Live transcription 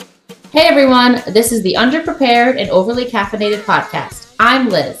Hey everyone, this is the Underprepared and Overly Caffeinated podcast. I'm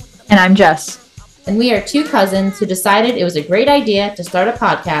Liz. And I'm Jess. And we are two cousins who decided it was a great idea to start a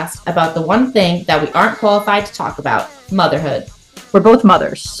podcast about the one thing that we aren't qualified to talk about, motherhood. We're both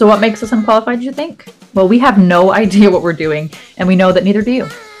mothers, so what makes us unqualified, do you think? Well, we have no idea what we're doing, and we know that neither do you.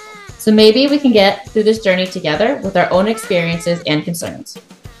 So maybe we can get through this journey together with our own experiences and concerns.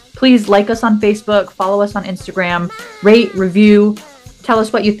 Please like us on Facebook, follow us on Instagram, rate, review, tell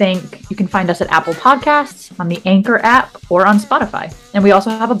us what you think. You can find us at Apple Podcasts, on the Anchor app, or on Spotify. And we also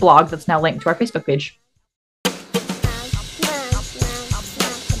have a blog that's now linked to our Facebook page.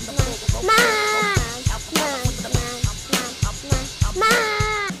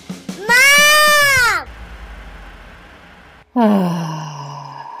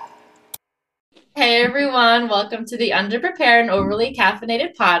 Hey everyone, welcome to the Underprepared and Overly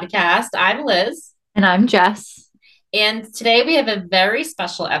Caffeinated podcast. I'm Liz. And I'm Jess. And today we have a very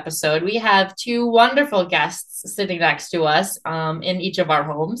special episode. We have two wonderful guests sitting next to us in each of our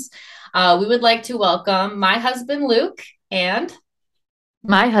homes. We would like to welcome my husband, Luke, and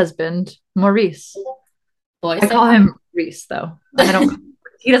my husband, Maurice. I call him Reece, though. I don't.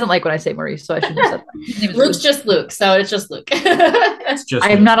 He doesn't like when I say Maurice, so I shouldn't have said that. Luke's just Luke, so it's just Luke. I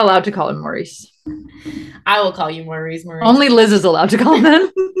am not allowed to call him Maurice. I will call you Maurice. Only Liz is allowed to call him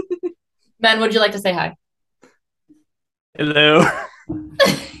that. Ben, would you like to say hi? Hello.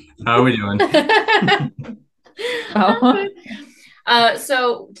 How are we doing?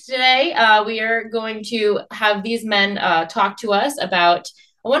 So today we are going to have these men talk to us about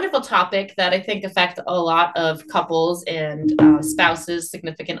a wonderful topic that I think affects a lot of couples and spouses,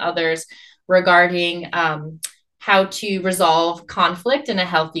 significant others, regarding how to resolve conflict in a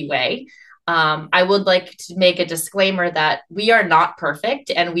healthy way. I would like to make a disclaimer that we are not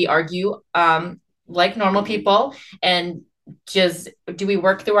perfect and we argue like normal people. And just, do we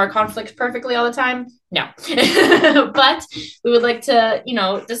work through our conflicts perfectly all the time? No. But we would like to,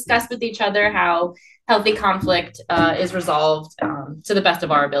 discuss with each other how healthy conflict is resolved to the best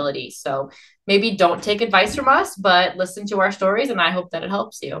of our ability. So maybe don't take advice from us, but listen to our stories, and I hope that it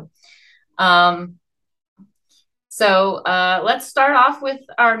helps you. So let's start off with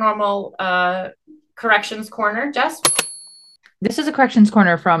our normal corrections corner. Jess? This is a corrections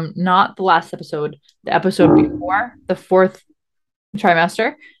corner from not the last episode, the episode before, the fourth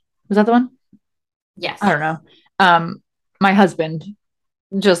trimester. Was that the one? Yes. I don't know. My husband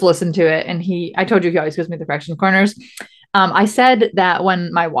just listened to it, and I told you he always gives me the corrections corners. I said that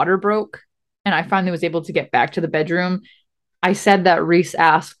when my water broke and I finally was able to get back to the bedroom, I said that Reece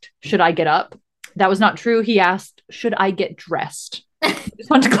asked, should I get up? That was not true. He asked, should I get dressed? Just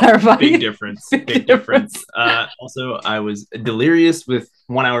want to clarify. Big difference. Big difference. Also, I was delirious with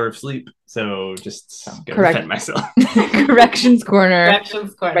 1 hour of sleep, so just gotta defend myself. Corrections corner.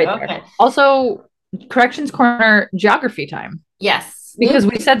 Corrections corner. Right okay. There. Also, corrections corner geography time. Yes. Because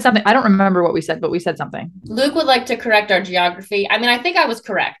we said something. I don't remember what we said, but we said something. Luke would like to correct our geography. I mean, I think I was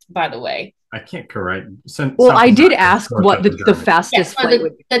correct, by the way. I can't correct. Well, I did ask what the fastest flight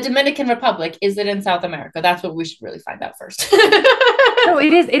would be. The Dominican Republic, is it in South America? That's what we should really find out first. No,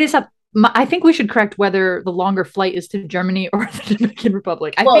 it is. It is. I think we should correct whether the longer flight is to Germany or the Dominican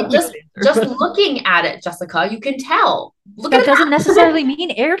Republic. I think just looking at it, Jessica, you can tell. That doesn't necessarily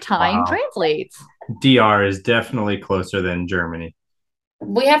mean airtime translates. DR is definitely closer than Germany.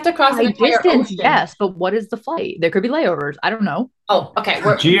 We have to cross the distance, ocean. Yes, but what is the flight? There could be layovers. I don't know. Oh, okay.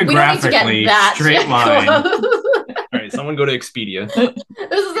 Geographically, straight line. All right, someone go to Expedia.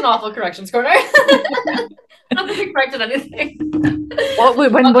 This is an awful corrections corner. I don't think we corrected anything.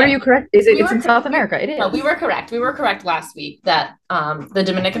 What are you correct? It's in South America. It is. No, we were correct. We were correct last week that the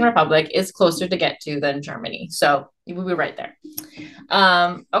Dominican Republic is closer to get to than Germany. So we were right there.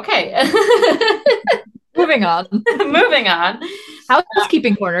 Okay. Moving on. Moving on.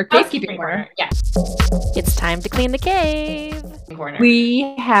 Housekeeping corner. Cavekeeping corner. Yes. It's time to clean the cave. Corner.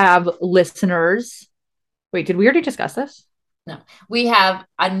 We have listeners. Wait, did we already discuss this? No. We have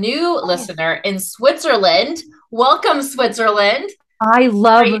a new listener in Switzerland. Welcome, Switzerland. I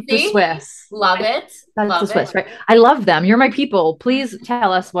love the Swiss. Love it. That's the Swiss, right? I love them. You're my people. Please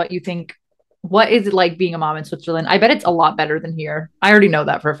tell us what you think. What is it like being a mom in Switzerland? I bet it's a lot better than here. I already know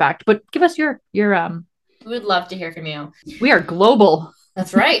that for a fact, but give us your We would love to hear from you. We are global.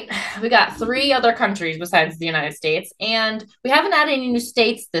 That's right. We got 3 other countries besides the United States, and we haven't added any new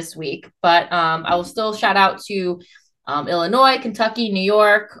states this week, but I will still shout out to Illinois, Kentucky, New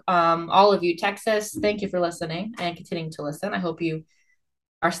York, all of you, Texas. Thank you for listening and continuing to listen. I hope you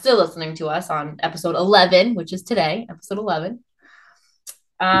are still listening to us on episode 11, which is today, episode 11.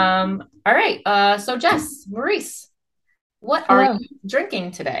 All right. So Jess, Reece, what are you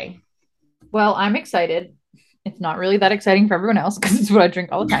drinking today? Well, I'm excited. It's not really that exciting for everyone else because it's what I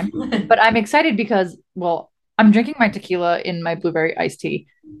drink all the time. But I'm excited because, well, I'm drinking my tequila in my blueberry iced tea.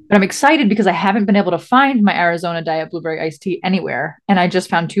 But I'm excited because I haven't been able to find my Arizona Diet blueberry iced tea anywhere. And I just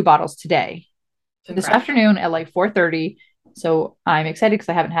found 2 bottles today, this afternoon at like 4:30. So I'm excited because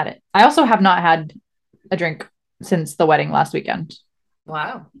I haven't had it. I also have not had a drink since the wedding last weekend.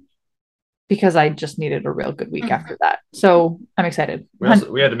 Wow. Because I just needed a real good week after that. So I'm excited. We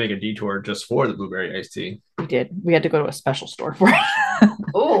had to make a detour just for the blueberry iced tea. We did. We had to go to a special store for it.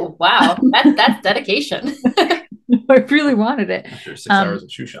 Oh, wow. That's dedication. I really wanted it. After 6 hours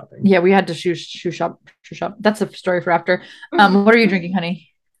of shoe shopping. Yeah, we had to shoe shop. That's a story for after. What are you drinking, honey?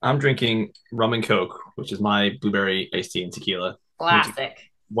 I'm drinking rum and Coke, which is my blueberry iced tea and tequila. Classic.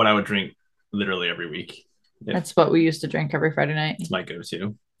 What I would drink literally every week. That's what we used to drink every Friday night. It's my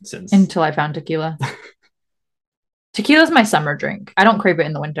go-to until I found tequila. Tequila is my summer drink. I don't crave it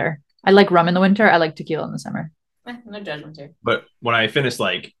in the winter. I like rum in the winter. I like tequila in the summer. No judgment here. But when I finish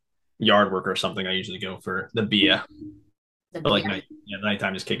like yard work or something, I usually go for the beer. Like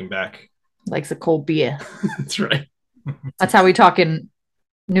nighttime, just kicking back. Likes a cold beer. That's right. That's how we talk in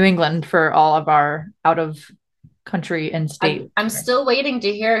New England for all of our out of country and state. I'm still waiting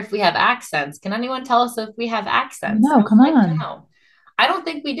to hear if we have accents. Can anyone tell us if we have accents? No, come on. I don't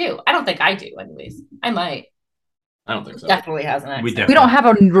think we do. I don't think I do, anyways. I might. I don't think so. Definitely has an accent. We don't have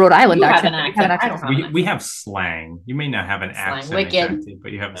a Rhode Island accent. We have slang. You may not have an accent, exactly,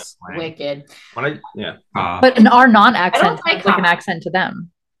 but you have a slang. Wicked. But in our non-accent, like an accent to them.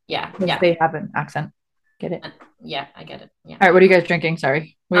 Yeah. They have an accent. Get it? Yeah, I get it. Yeah. All right, what are you guys drinking?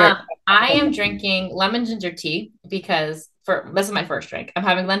 Sorry. I am drinking lemon ginger tea because this is my first drink. I'm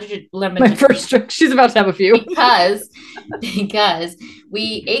having lemon my first drink. She's about to have a few because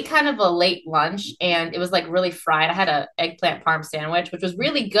we ate kind of a late lunch and it was like really fried. I had an eggplant parm sandwich, which was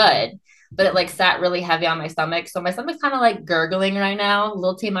really good, but it like sat really heavy on my stomach. So my stomach's kind of like gurgling right now. A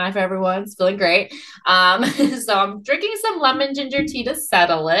little TMI for everyone. It's feeling great. So I'm drinking some lemon ginger tea to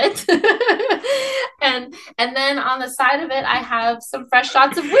settle it. and then on the side of it, I have some fresh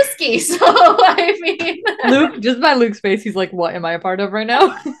shots of whiskey. So I mean, Luke, just by Luke's face, he's like, "What am I a part of right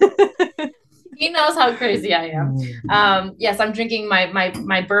now?" He knows how crazy I am. Yes, I'm drinking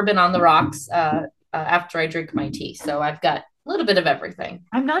my bourbon on the rocks after I drink my tea. So I've got a little bit of everything.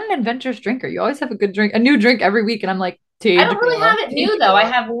 I'm not an adventurous drinker. You always have a new drink every week, and I'm like, tea. I don't really have it new though. I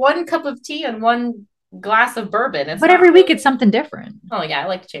have 1 cup of tea and 1 glass of bourbon. But every week it's something different. Oh yeah, I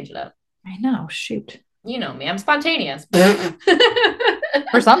like to change it up. I know. Shoot. You know me. I'm spontaneous.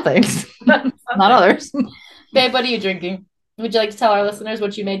 For some things, not others. Babe, what are you drinking? Would you like to tell our listeners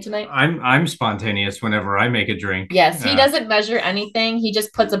what you made tonight? I'm spontaneous whenever I make a drink. Yes, he doesn't measure anything. He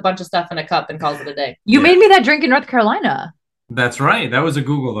just puts a bunch of stuff in a cup and calls it a day. You made me that drink in North Carolina. That's right. That was a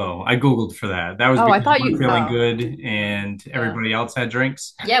Google though. I Googled for that. That was because I thought you were feeling good and everybody else had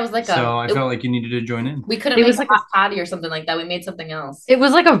drinks. Yeah, it was like so I felt like you needed to join in. We couldn't make a hot toddy or something like that. We made something else. It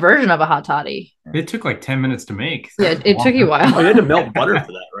was like a version of a hot totty. It took like 10 minutes to make. Yeah, it took you a while. You had to melt butter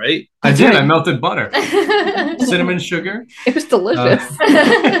for that, right? I did. I melted butter, cinnamon sugar. It was delicious.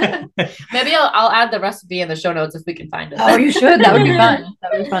 Maybe I'll add the recipe in the show notes if we can find it. Oh, you should. That would be fun.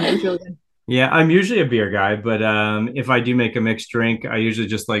 That would be fun. It was really good. Yeah, I'm usually a beer guy, but if I do make a mixed drink, I usually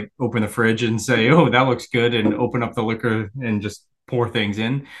just like open the fridge and say, "Oh, that looks good," and open up the liquor and just pour things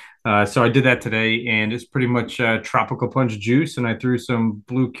in. So I did that today, and it's pretty much tropical punch juice, and I threw some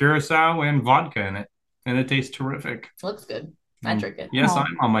blue curacao and vodka in it, and it tastes terrific. Looks good. I drink it. Yes,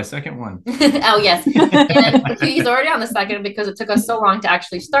 I'm on my second one. Oh, yes. And he's already on the second because it took us so long to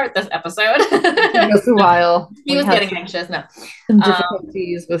actually start this episode. It took us a while. He was getting anxious. No. Some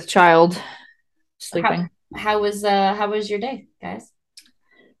difficulties with child sleeping. How was your day, guys?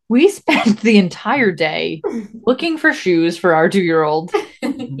 We spent the entire day looking for shoes for our 2-year-old.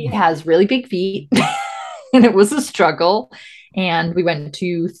 He has really big feet, and it was a struggle. And we went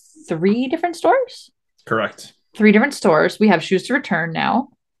to 3 different stores. Correct. 3 different stores. We have shoes to return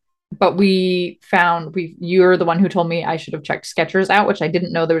now, but you're the one who told me I should have checked Skechers out, which I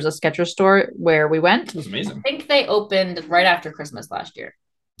didn't know there was a Skechers store where we went. It was amazing. I think they opened right after Christmas last year.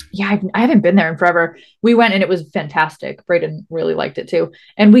 Yeah, I haven't been there in forever. We went and it was fantastic. Braden really liked it too.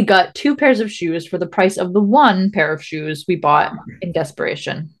 And we got 2 pairs of shoes for the price of the 1 pair of shoes we bought in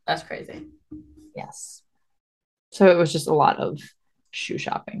desperation. That's crazy. Yes. So it was just a lot of shoe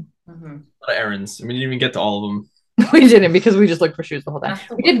shopping. Mm-hmm. A lot of errands. We didn't even get to all of them. We didn't because we just looked for shoes the whole time.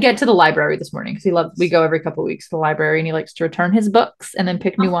 We did get to the library this morning because we go every couple of weeks to the library and he likes to return his books and then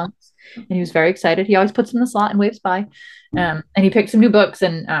pick new ones. And he was very excited. He always puts them in the slot and waves by. And he picked some new books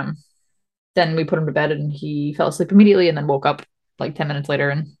and then we put him to bed and he fell asleep immediately and then woke up like 10 minutes later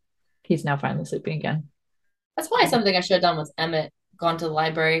and he's now finally sleeping again. That's probably something I should have done with Emmett, gone to the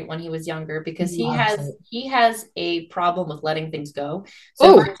library when he was younger, because he has a problem with letting things go.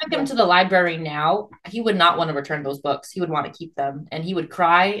 So if I took him to the library now, he would not want to return those books. He would want to keep them, and he would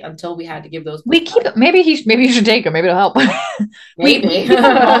cry until we had to give those books back. Maybe you should take him. Maybe it'll help. Maybe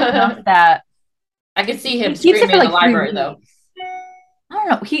that I could see him screaming in the library though. I don't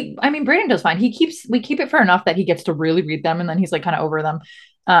know. Braden does fine. We keep it for enough that he gets to really read them, and then he's like kind of over them.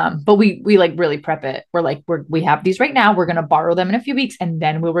 But we like really prep it. We're like, we have these right now. We're going to borrow them in a few weeks, and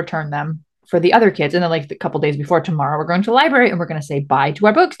then we'll return them for the other kids. And then like a couple days before tomorrow, we're going to the library and we're going to say bye to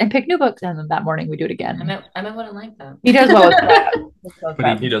our books and pick new books. And then that morning we do it again. I wouldn't like that. He does well with that.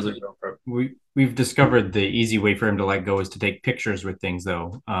 But he does it well. We've discovered the easy way for him to let go is to take pictures with things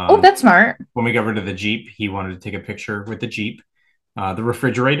though. That's smart. When we got rid of the Jeep, he wanted to take a picture with the Jeep. The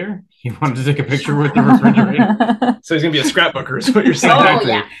refrigerator, he wanted to take a picture with the refrigerator. So he's gonna be a scrapbooker is what you're saying.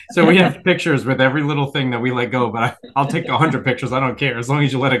 Exactly. Yeah. So we have pictures with every little thing that we let go, but I'll take 100 pictures. I don't care as long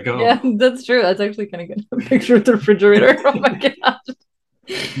as you let it go. Yeah, that's true. That's actually kind of good. A picture with the refrigerator. Oh my gosh.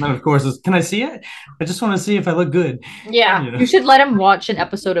 And then of course, can I see it? I just want to see if I look good. Yeah. You should let him watch an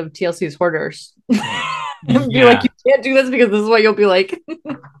episode of TLC's Hoarders. And be like, you can't do this because this is what you'll be like.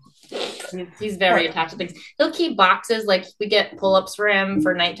 He's very attached to things. He'll keep boxes, like we get pull-ups for him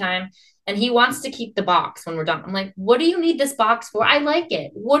for nighttime, and he wants to keep the box when we're done. I'm like, what do you need this box for? I like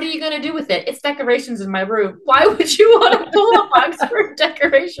it. What are you going to do with it? It's decorations in my room. Why would you want a pull-up box for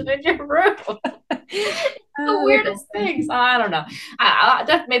decoration in your room? The weirdest things. I don't know.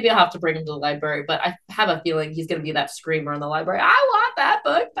 Maybe I'll have to bring him to the library, but I have a feeling he's going to be that screamer in the library. I want that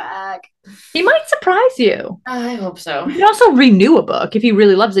book back. He might surprise you. I hope so. You can also renew a book. If he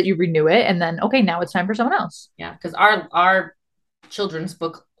really loves it, you renew it, and then, okay, now it's time for someone else. Yeah, because our children's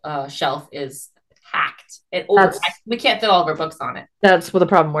book shelf is packed. We can't fit all of our books on it. That's what the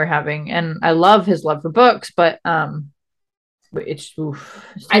problem we're having. And I love his love for books, but it's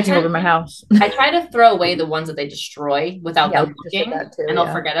taking over my house. I try to throw away the ones that they destroy without them looking, and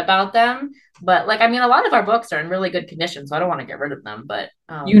they'll forget about them. But a lot of our books are in really good condition, so I don't want to get rid of them. But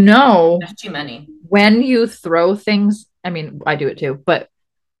there's too many. When you throw things, I do it too, but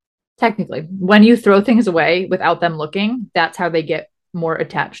technically, when you throw things away without them looking, that's how they get more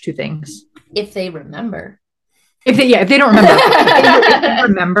attached to things. If they remember. If they don't remember, if they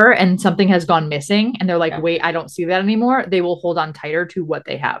remember and something has gone missing and they're like, wait, I don't see that anymore, they will hold on tighter to what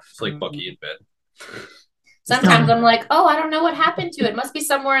they have. It's like Bucky in bed. Sometimes I'm like, I don't know what happened to it. It must be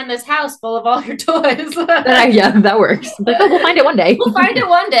somewhere in this house full of all your toys. That works. Like, we'll find it one day. We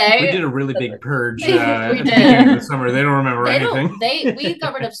did a really big purge we did. The summer. They don't remember anything. We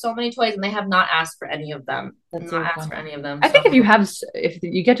got rid of so many toys, and they have not asked for any of them. For any of them. I think if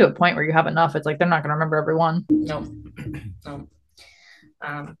you get to a point where you have enough, it's like they're not going to remember everyone. No.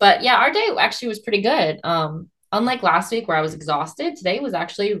 But yeah, our day actually was pretty good. Unlike last week where I was exhausted, today was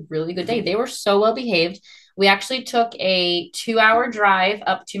actually a really good day. They were so well behaved. We actually took a 2-hour drive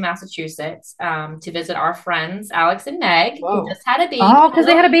up to Massachusetts to visit our friends, Alex and Meg, who just had a baby. Oh, because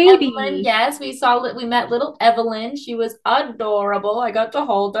they had a baby. Evelyn, yes, we met little Evelyn. She was adorable. I got to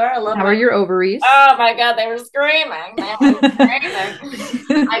hold her. I love her. How are your ovaries? Oh my God, they were screaming.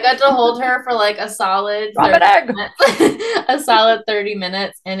 I got to hold her for like a solid 30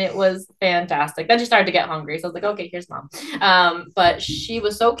 minutes, and it was fantastic. Then she started to get hungry, so I was like, okay, here's mom. But she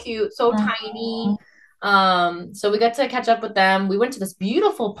was so cute, so tiny. So we got to catch up with them. We went to this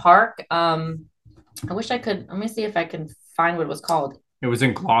beautiful park. I wish I could. Let me see if I can find what it was called. It was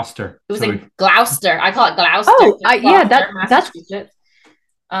in Gloucester. It was in Gloucester. I call it Gloucester. Oh, that's.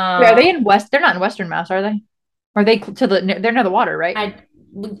 Are they in West? They're not in Western Mass, are they? Are they they're near the water, right?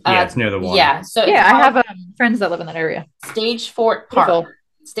 It's near the water. Yeah. So I have friends that live in that area. Stage Fort Park.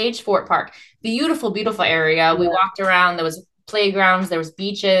 Beautiful, beautiful area. Yeah. We walked around. There was playgrounds. There was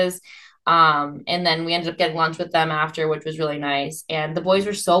beaches. And then we ended up getting lunch with them after, which was really nice. And the boys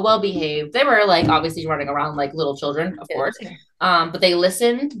were so well behaved. They were like obviously running around like little children, of course. But they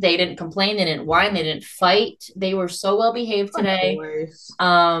listened. They didn't complain. They didn't whine. They didn't fight. They were so well behaved today.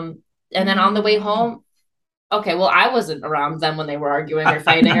 And then on the way home, okay, well, I wasn't around them when they were arguing or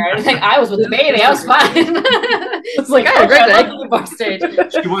fighting or anything. I was with the baby. I was fine. It's like, I had a great day.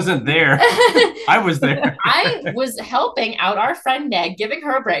 She wasn't there. I was there. I was helping out our friend Meg, giving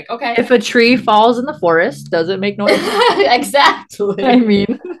her a break. Okay. If a tree falls in the forest, does it make noise? Exactly. I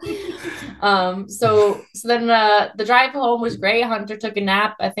mean. So then the drive home was great. Hunter took a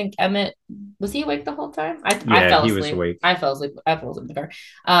nap. I think Emmett, was he awake the whole time? I fell asleep. He was awake. I fell asleep in the car.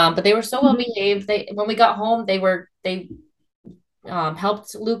 But they were so well behaved. When we got home, they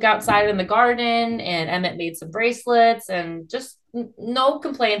helped Luke outside in the garden, and Emmett made some bracelets, and just no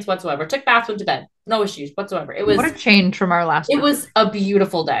complaints whatsoever. Took baths, went to bed. No issues whatsoever. It was what a change from our last. It was a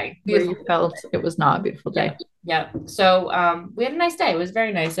beautiful day. Where you felt it was not a beautiful day. Yeah. So we had a nice day. It was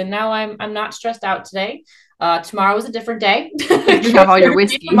very nice. And now I'm not stressed out today. Tomorrow is a different day. You have all your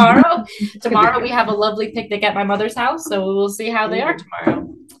whiskey. Tomorrow we have a lovely picnic at my mother's house. So we'll see how they are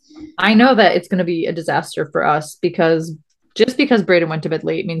tomorrow. I know that it's going to be a disaster for us because just because Braden went to bed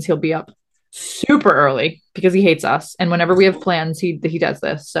late means he'll be up super early because he hates us. And whenever we have plans, he does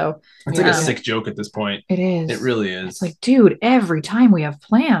this. So it's like a sick joke at this point. It is. It really is. It's like, dude, every time we have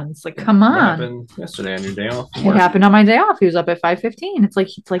plans, like, come on. What happened yesterday on your day off? It happened on my day off. He was up at 5:15. It's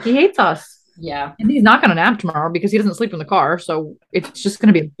like he hates us. Yeah. And he's not going to nap tomorrow because he doesn't sleep in the car. So it's just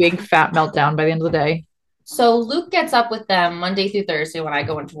going to be a big fat meltdown by the end of the day. So Luke gets up with them Monday through Thursday when I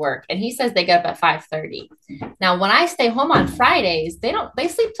go into work, and he says they get up at 5:30. Now, when I stay home on Fridays, they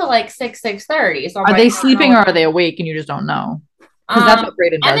sleep till like 6:30. So are they sleeping or are they awake and you just don't know? Because that's what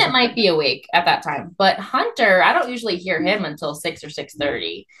Braden does. Emmett might be awake at that time, but Hunter, I don't usually hear him until 6 or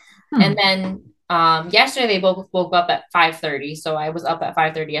 6:30. And then yesterday they both woke up at 5:30, so I was up at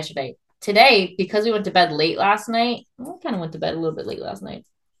 5:30 yesterday. Today, because we went to bed late last night, we kind of went to bed a little bit late last night.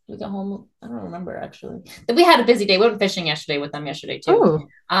 We got home. I don't remember actually. We had a busy day. We went fishing yesterday with them yesterday too.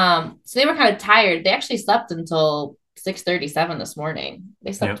 So they were kind of tired. They actually slept until 6:37 this morning.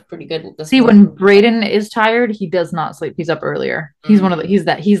 They slept pretty good. When Braden is tired, he does not sleep. He's up earlier. He's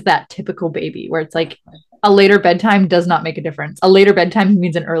he's that typical baby where it's like a later bedtime does not make a difference. A later bedtime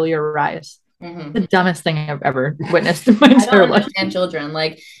means an earlier rise. The dumbest thing I've ever witnessed in my entire life. Children,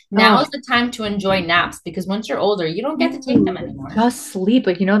 like now is the time to enjoy naps because once you're older, you don't get to take them anymore. Just sleep,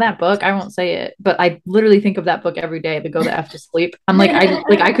 like that book. I won't say it, but I literally think of that book every day. The Go the F to Sleep. I'm like,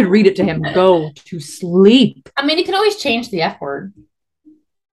 I could read it to him. Go to sleep. I mean, you can always change the F word.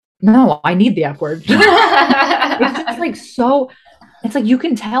 No, I need the F word. It's just like so. It's like you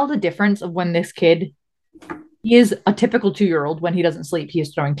can tell the difference of when this kid. He is a typical 2-year-old when he doesn't sleep. He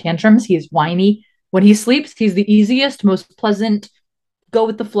is throwing tantrums. He is whiny. When he sleeps, he's the easiest, most pleasant, go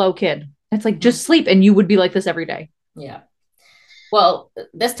with the flow kid. It's like, just sleep and you would be like this every day. Yeah. Well,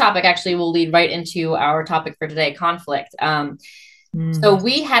 this topic actually will lead right into our topic for today, conflict. So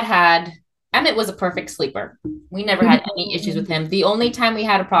we had Emmett was a perfect sleeper. We never had any issues with him. The only time we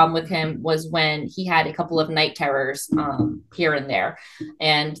had a problem with him was when he had a couple of night terrors here and there.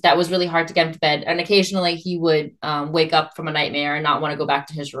 And that was really hard to get him to bed. And occasionally he would wake up from a nightmare and not want to go back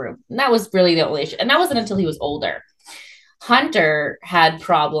to his room. And that was really the only issue. And that wasn't until he was older. Hunter had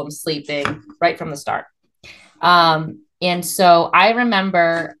problems sleeping right from the start. And so I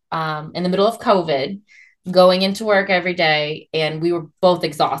remember in the middle of COVID, going into work every day, and we were both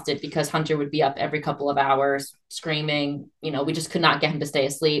exhausted because Hunter would be up every couple of hours screaming. We just could not get him to stay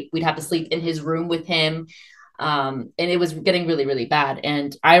asleep. We'd have to sleep in his room with him. And it was getting really, really bad.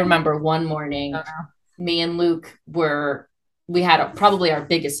 And I remember one morning, me and Luke we had probably our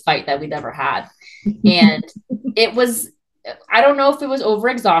biggest fight that we'd ever had. And it was, I don't know if it was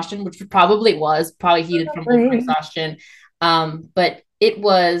overexhaustion, which probably heated from overexhaustion. But it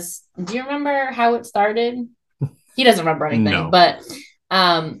was, do you remember how it started? He doesn't remember anything, but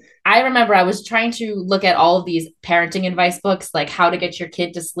I remember I was trying to look at all of these parenting advice books, like how to get your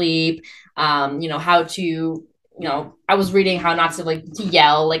kid to sleep, how to, I was reading how not to to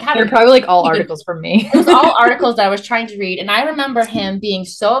yell, like how. They're probably like all articles from me. It was all articles that I was trying to read. And I remember him being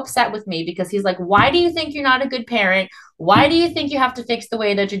so upset with me because he's like, why do you think you're not a good parent? Why do you think you have to fix the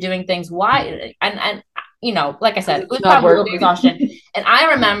way that you're doing things? Why? And like I said, it was probably exhaustion. And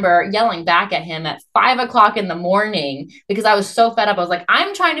I remember yelling back at him at 5:00 in the morning because I was so fed up. I was like,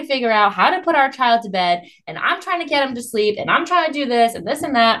 I'm trying to figure out how to put our child to bed, and I'm trying to get him to sleep, and I'm trying to do this and this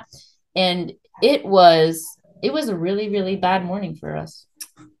and that. And it was a really, really bad morning for us.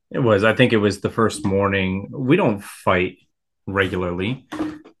 It was. I think it was the first morning. We don't fight regularly.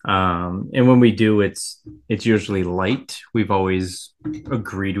 And when we do, it's usually light. We've always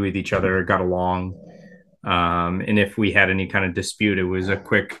agreed with each other, got along. And if we had any kind of dispute, it was a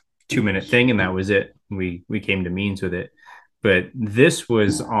quick 2-minute thing and that was it. We came to means with it. But this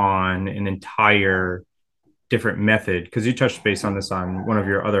was on an entire different method because you touched base on this on one of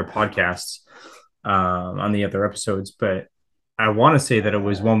your other podcasts, on the other episodes. But I want to say that it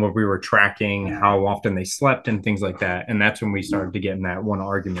was one where we were tracking how often they slept and things like that. And that's when we started to get in that one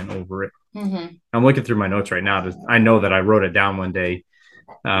argument over it. Mm-hmm. I'm looking through my notes right now. I know that I wrote it down one day.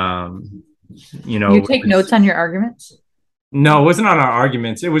 You take notes on your arguments? No, it wasn't on our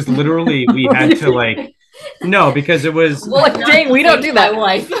arguments. It was literally we had to No, because it was like, dang, we don't do that.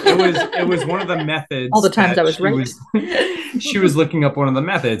 Wife. it was one of the methods. All the times I was right. She was looking up one of the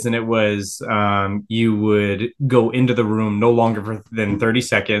methods, and it was you would go into the room no longer than 30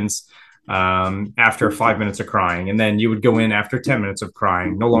 seconds after 5 minutes of crying, and then you would go in after 10 minutes of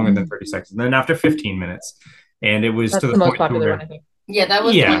crying, no longer than 30 seconds, and then after 15 minutes. And it was That's to the most point popular where, one, I think. Yeah, that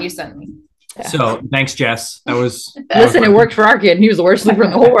was the one you sent me. Yeah. So thanks, Jess. Listen, it worked for our kid. He was the worst sleeper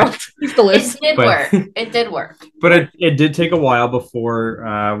in the whole world. He still is. It did work. It did work. But it did take a while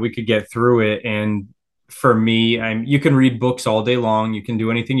before we could get through it. And for me, you can read books all day long. You can do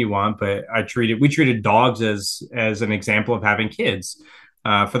anything you want, but we treated dogs as an example of having kids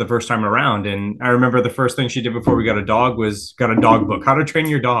for the first time around. And I remember the first thing she did before we got a dog was got a dog book, How to Train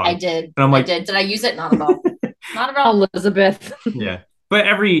Your Dog. I did. And I'm like, Did I use it? Not at all. Not at all. Elizabeth. Yeah. But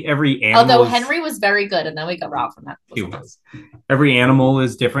every animal. Although Henry was very good, and then we got Rob from that. He was. Every animal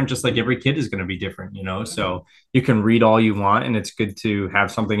is different, just like every kid is going to be different, So you can read all you want, and it's good to have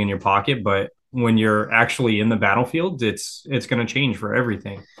something in your pocket. But when you're actually in the battlefield, it's going to change for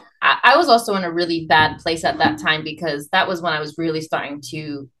everything. I was also in a really bad place at that time because that was when I was really starting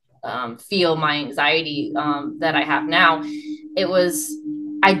to feel my anxiety that I have now.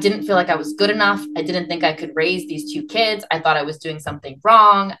 I didn't feel like I was good enough. I didn't think I could raise these two kids. I thought I was doing something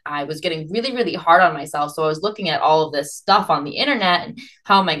wrong. I was getting really, really hard on myself. So I was looking at all of this stuff on the internet and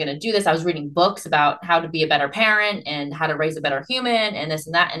how am I going to do this? I was reading books about how to be a better parent and how to raise a better human and this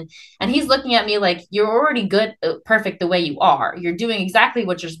and that. And he's looking at me like, you're already good, perfect the way you are. You're doing exactly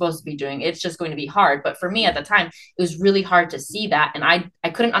what you're supposed to be doing. It's just going to be hard. But for me at the time, it was really hard to see that. And I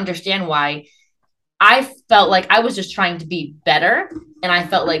couldn't understand why. I felt like I was just trying to be better. And I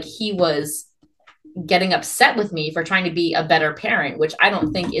felt like he was getting upset with me for trying to be a better parent, which I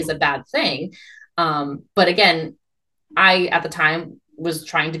don't think is a bad thing. But again, I, at the time, was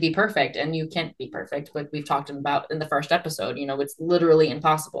trying to be perfect, and you can't be perfect. Like we've talked about in the first episode, it's literally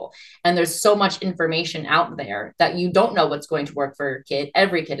impossible. And there's so much information out there that you don't know what's going to work for your kid.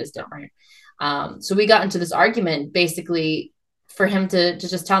 Every kid is different. So we got into this argument basically for him to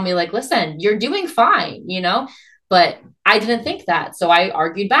just tell me like, listen, you're doing fine, but I didn't think that. So I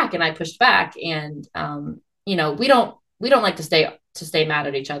argued back and I pushed back. And, we don't like to stay mad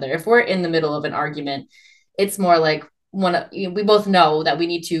at each other. If we're in the middle of an argument, it's more like we both know that we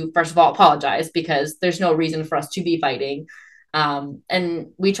need to, first of all, apologize because there's no reason for us to be fighting.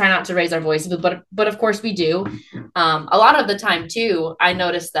 And we try not to raise our voices, but of course we do. A lot of the time too, I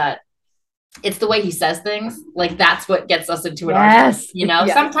noticed that it's the way he says things. Like that's what gets us into an argument,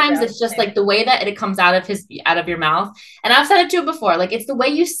 Yes, sometimes it's just like the way that it comes out of your mouth. And I've said it to him before, like it's the way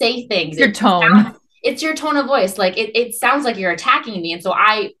you say things. Your tone. It's your tone of voice. Like it sounds like you're attacking me. And so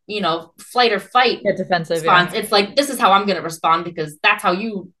I, flight or fight get defensive response. Yeah. It's like, this is how I'm going to respond because that's how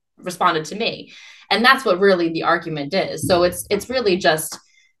you responded to me. And that's what really the argument is. So it's really just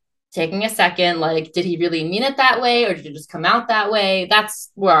taking a second, like, did he really mean it that way? Or did it just come out that way?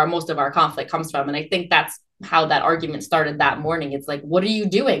 That's where most of our conflict comes from. And I think that's how that argument started that morning. It's like, what are you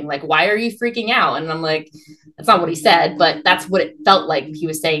doing? Like, why are you freaking out? And I'm like, that's not what he said, but that's what it felt like he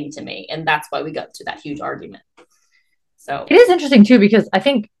was saying to me. And that's why we got to that huge argument. So it is interesting too, because I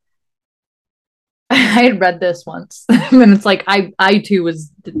think I had read this once and it's like, I too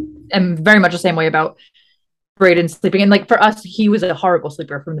am very much the same way about Braden sleeping. And like for us, he was a horrible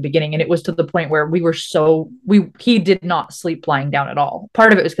sleeper from the beginning. And it was to the point where he did not sleep lying down at all.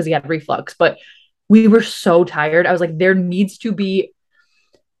 Part of it was because he had reflux, but we were so tired. I was like, there needs to be,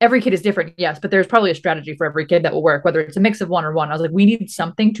 every kid is different. Yes. But there's probably a strategy for every kid that will work, whether it's a mix of one or one. I was like, we need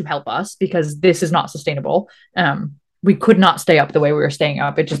something to help us because this is not sustainable. We could not stay up the way we were staying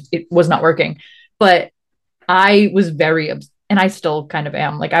up. It was not working, but I was very and I still kind of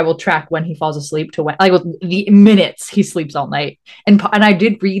am. Like I will track when he falls asleep to when, like the minutes he sleeps all night. And I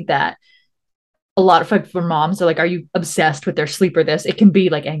did read that a lot of like for moms, they're like, are you obsessed with their sleep or this? It can be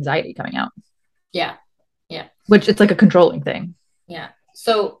like anxiety coming out. Yeah. Yeah. Which it's like a controlling thing. Yeah.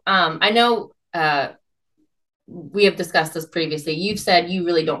 So I know we have discussed this previously. You've said you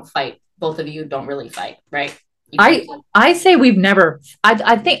really don't fight. Both of you don't really fight, right? I say we've never,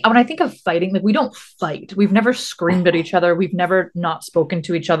 I think when I think of fighting, like we don't fight. We've never screamed at each other. We've never not spoken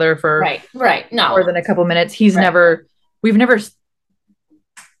to each other for right. No. More than a couple minutes. We've never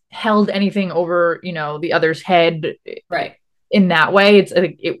held anything over, the other's head. Right. In that way,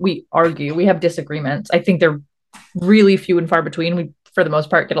 we argue, we have disagreements. I think they're really few and far between. We, for the most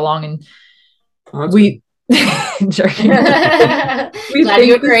part, get along and we we Glad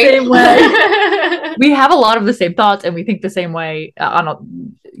you agree. The same way. We have a lot of the same thoughts and we think the same way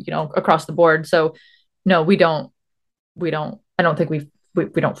across the board. So no, we don't, I don't think we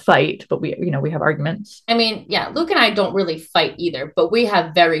we don't fight, but we have arguments. I mean, yeah, Luke and I don't really fight either, but we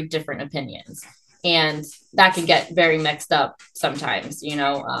have very different opinions. And that can get very mixed up sometimes,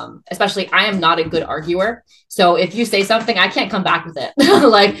 especially I am not a good arguer. So if you say something, I can't come back with it.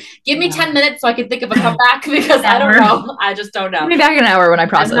 Like, give me 10 minutes so I can think of a comeback because I don't know. I just don't know. Give me back an hour when I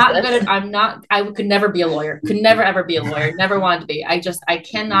process I could never be a lawyer. Could never, ever be a lawyer. Never wanted to be. I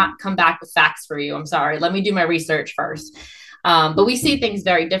cannot come back with facts for you. I'm sorry. Let me do my research first. But we see things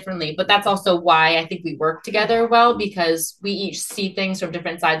very differently. But that's also why I think we work together well, because we each see things from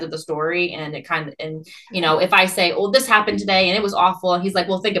different sides of the story. And if I say, oh, this happened today and it was awful, and he's like,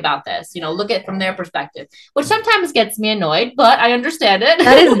 well, think about this, look at it from their perspective, which sometimes gets me annoyed, but I understand it.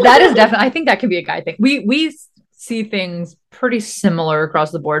 That is definitely, I think that can be a guy thing. We see things pretty similar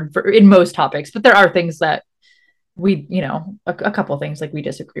across the board in most topics, but there are things that we, a couple of things like we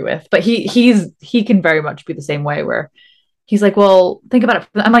disagree with, but he can very much be the same way where he's like, well, think about it.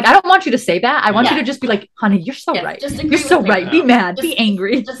 I'm like, I don't want you to say that. I want you to just be like, honey, you're so right. You're so right. Be mad. Be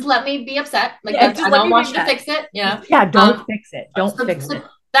angry. Just let me be upset. Like, I don't want you to fix it. Yeah. Yeah. Don't fix it. Don't fix it.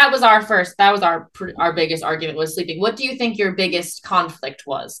 That was our biggest argument was sleeping. What do you think your biggest conflict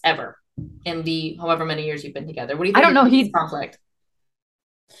was ever in the however many years you've been together? What do you think? I don't know. Conflict.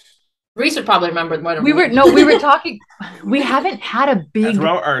 Reece would probably remember more than we were talking. We haven't had a big.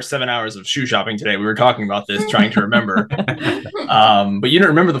 Throughout our 7 hours of shoe shopping today, we were talking about this, trying to remember. But you didn't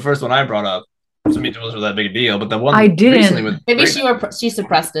remember the first one I brought up. To me, it wasn't that big a deal. But the one I didn't. Maybe she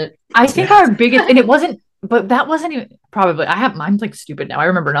suppressed it. I think our biggest, and it wasn't. But that wasn't even probably. Mine's like stupid now. I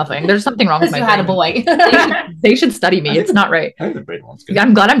remember nothing. There's something wrong with my. You had a boy. They should study me. It's not right. I think the Braden one's good.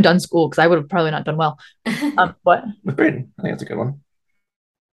 I'm glad I'm done school because I would have probably not done well. What? With Braden, I think that's a good one.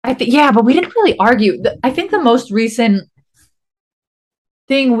 But we didn't really argue. I think the most recent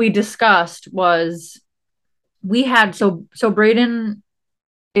thing we discussed was we had so Braden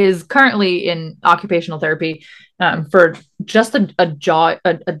is currently in occupational therapy for just a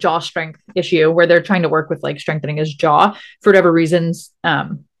jaw strength issue where they're trying to work with like strengthening his jaw for whatever reasons.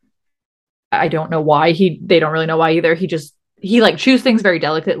 I don't know why they don't really know why either. He like chews things very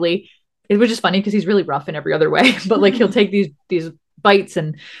delicately. It was just funny because he's really rough in every other way, but like he'll take these bites,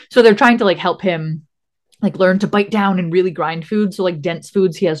 and so they're trying to like help him like learn to bite down and really grind food. So like dense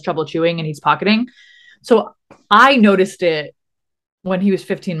foods he has trouble chewing and he's pocketing. So I noticed it when he was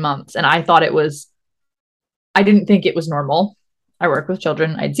 15 months and I didn't think it was normal. I work with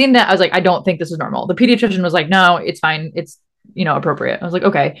children. I'd seen that. I was like, I don't think this is normal. The pediatrician was like, no, it's fine. It's, appropriate. I was like,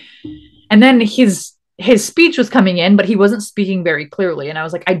 okay. And then his speech was coming in, but he wasn't speaking very clearly. And I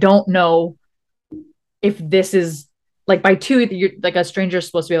was like, I don't know if this is like by 2, you're like a stranger is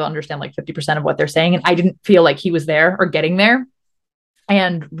supposed to be able to understand like 50% of what they're saying. And I didn't feel like he was there or getting there.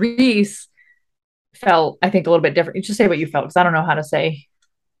 And Reece felt, I think, a little bit different. You just say what you felt because I don't know how to say.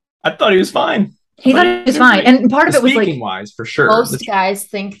 I thought he was fine. He thought he was fine. And part of it was like speaking wise, for sure. Most guys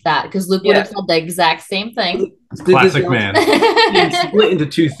think that because Luke would have said the exact same thing. Classic man. It's split into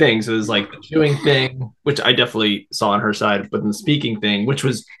 2 things. It was like the chewing thing, which I definitely saw on her side, but the speaking thing, which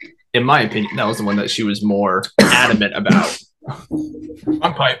was, in my opinion, that was the one that she was more adamant about.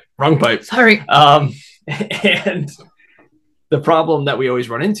 Wrong pipe. Sorry. And the problem that we always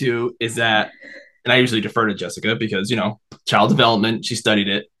run into is that, and I usually defer to Jessica because, child development, she studied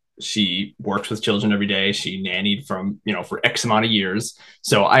it. She works with children every day. She nannied for X amount of years.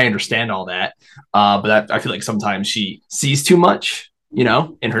 So I understand all that. But I feel like sometimes she sees too much, in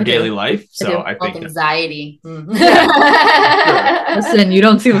her daily life. So I think anxiety. Yeah. Listen, you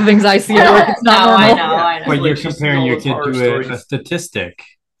don't see the things I see at work. It's not normal. I know. But you're comparing your kid to a statistic.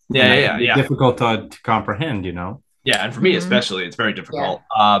 Yeah. Difficult to comprehend, Yeah, and for me especially, it's very difficult.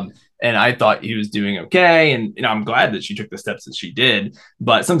 Yeah. And I thought he was doing okay, and I'm glad that she took the steps that she did.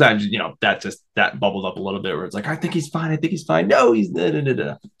 But sometimes, that bubbled up a little bit where it's like, I think he's fine. No, he's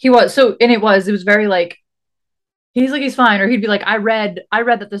da. He was it was very like, he's like, he's fine, or he'd be like, I read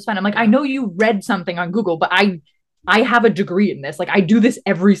that this is fine. I'm like, I know you read something on Google, but I have a degree in this. Like, I do this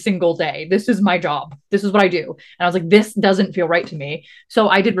every single day. This is my job. This is what I do. And I was like, this doesn't feel right to me. So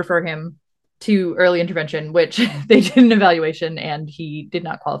I did refer him to early intervention, which they did an evaluation and he did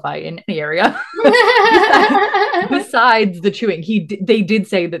not qualify in any area. Besides the chewing, they did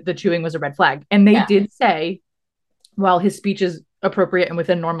say that the chewing was a red flag. And they did say, while his speech is appropriate and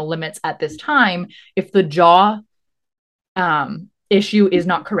within normal limits at this time, if the jaw issue is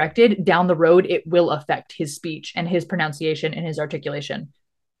not corrected down the road, it will affect his speech and his pronunciation and his articulation.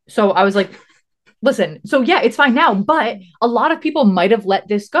 So I was like, listen, so yeah, it's fine now, but a lot of people might have let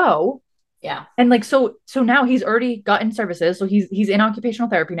this go. Yeah. And like, so now he's already gotten services. So he's in occupational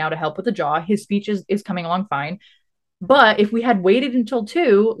therapy now to help with the jaw. His speech is coming along fine. But if we had waited until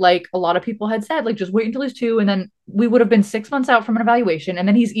 2, like a lot of people had said, like just wait until he's 2, and then we would have been 6 months out from an evaluation, and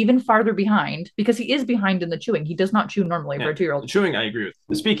then he's even farther behind because he is behind in the chewing. He does not chew normally for a 2-year-old. The chewing, I agree with.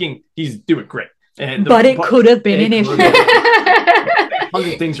 The speaking, he's doing great. And but it could have been an issue.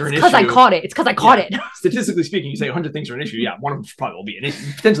 100 things are an issue. Because I caught it. It's because I caught it. Statistically speaking, you say 100 things are an issue. Yeah, one of them probably will be an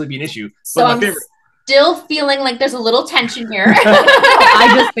issue, potentially be an issue. So I'm still feeling like there's a little tension here.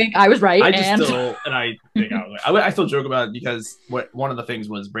 I just think I was right. I still joke about it because one of the things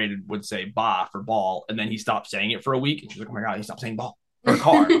was Braden would say "ba" for ball, and then he stopped saying it for a week, and she's like, "Oh my god, he stopped saying ball." For a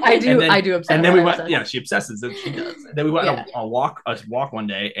car. I do obsess. And then we went, she obsesses and she does. And then we went on a walk one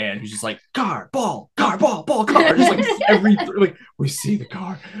day, and he's just like, car, ball, car. Just like we see the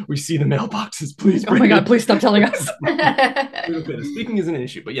car, we see the mailboxes, please. Oh my god, please stop telling us. Speaking isn't an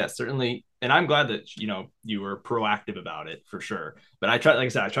issue, but yes, certainly. And I'm glad that you were proactive about it for sure. But I try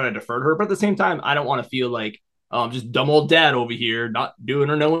to defer to her, but at the same time, I don't want to feel like I'm just dumb old dad over here, not doing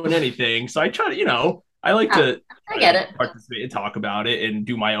or knowing anything. So I try to, I like to participate and talk about it and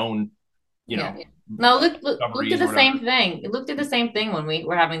do my own, No, Luke did the same thing. Luke did the same thing when we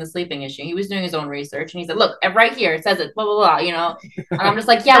were having the sleeping issue. He was doing his own research and he said, look, right here, it says it, blah, blah, blah, And I'm just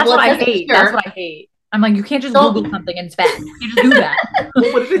like, yeah, that's what I hate. That's what I hate. I'm like, you can't just Google something and it's bad. You just do that.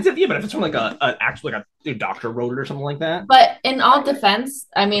 But if it's from like a doctor wrote it or something like that. But in all defense,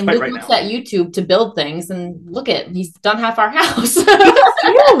 I mean, Luke looks at YouTube to build things, and look he's done half our house.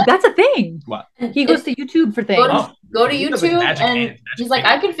 That's a thing. What? He goes to YouTube for things. Go to YouTube and he's like,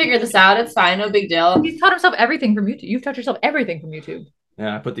 I can figure this out. It's fine, no big deal. He's taught himself everything from YouTube. You've taught yourself everything from YouTube.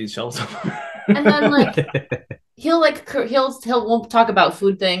 Yeah, I put these shelves up. And then he'll talk about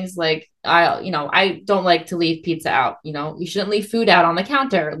food things like I don't like to leave pizza out. You shouldn't leave food out on the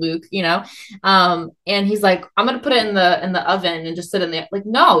counter, Luke. And he's like, I'm gonna put it in the oven and just sit in there. Like,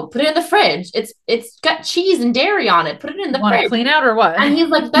 no, put it in the fridge. It's got cheese and dairy on it. Put it in the fridge. Clean out or what? And he's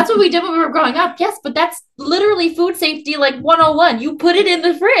like, that's what we did when we were growing up. Yes, but that's literally food safety 101. You put it in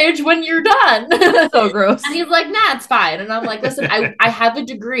the fridge when you're done. So gross. And he's like, nah, it's fine. And I'm like, listen, I have a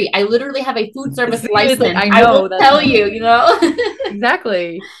degree. I literally have a food service license. I will tell you,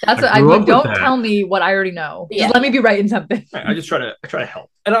 Exactly. That's what don't tell me what I already know. Yeah. Just let me be right in something. I just try to help.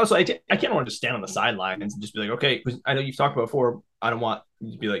 And also I can't want to just stand on the sidelines and just be like, okay, because I know you've talked about before, I don't want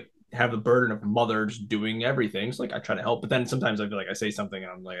you to be like, have the burden of mother just doing everything. So I try to help, but then sometimes I feel like I say something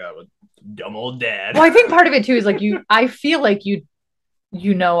and I'm like, oh, dumb old dad. Well, I think part of it too is I feel like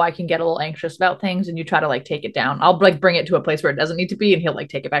I can get a little anxious about things and you try to take it down. I'll bring it to a place where it doesn't need to be and he'll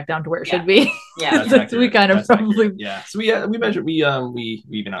take it back down to where it should be. Yeah. So we kind of probably. Yeah. So we measure, we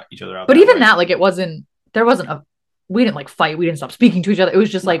even out each other out. But even that, we didn't fight. We didn't stop speaking to each other. It was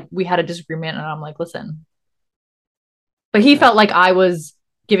just we had a disagreement and I'm like, listen. But he felt like I was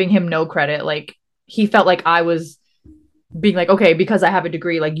giving him no credit. He felt like I was being like, okay, because I have a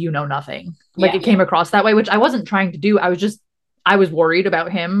degree, nothing. It came across that way, which I wasn't trying to do. I was worried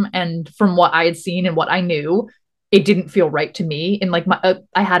about him. And from what I had seen and what I knew, it didn't feel right to me. And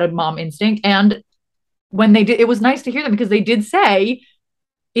I had a mom instinct. And when they did, it was nice to hear them because they did say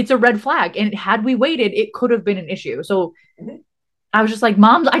it's a red flag. And had we waited, it could have been an issue. So I was just like,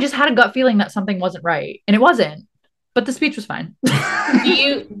 Mom, I just had a gut feeling that something wasn't right. And it wasn't. But the speech was fine.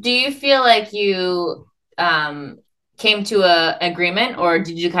 Do you feel like you came to a agreement, or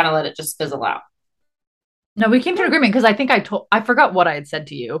did you kind of let it just fizzle out? No, we came to an agreement because I think I forgot what I had said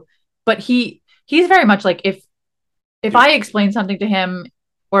to you, but he's very much like if I explain something to him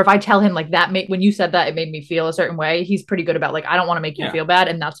or if I tell him when you said that it made me feel a certain way, he's pretty good about I don't want to make you feel bad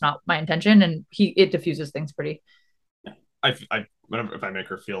and that's not my intention, and it diffuses things pretty. Whenever if I make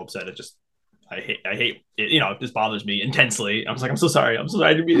her feel upset, I hate it, it just bothers me intensely. I was like, I'm so sorry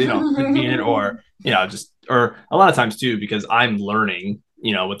to be in it, or or a lot of times too, because I'm learning,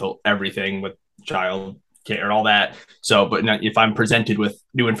 with everything with child care and all that. So, but if I'm presented with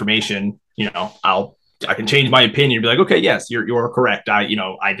new information, I can change my opinion and be like, okay, yes, you're correct. I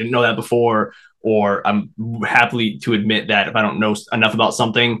didn't know that before, or I'm happily to admit that if I don't know enough about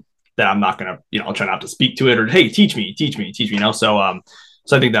something, that I'm not gonna, I'll try not to speak to it, or hey, teach me.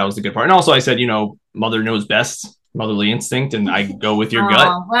 So I think that was the good part. And also I said, mother knows best, motherly instinct, and I go with your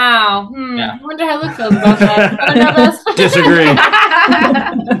gut. Wow. Yeah. I wonder how Luke feels about that. Disagree.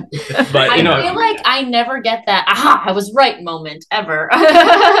 But I feel like I never get that I was right moment ever.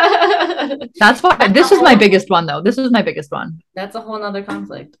 That's why this was my biggest one though. This was my biggest one. That's a whole nother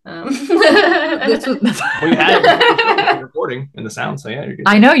conflict. This was, Well, you had the recording and the sound, so yeah, you're good.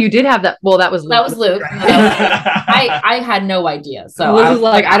 I know you did have that. Well, that was Luke. That was Luke. No, I had no idea. So Luke was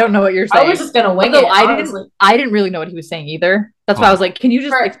like, I don't know what you're saying. I was just gonna wing Although it. I didn't really know what he was saying either. That's why I was like, can you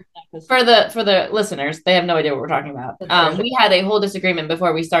just for the listeners, they have no idea what we're talking about. We had a whole disagreement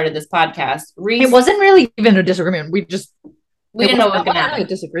before we started this podcast. Reece, it wasn't really even a disagreement. We didn't know what was going to happen. A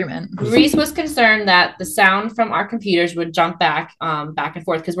disagreement. Reece was concerned that the sound from our computers would jump back and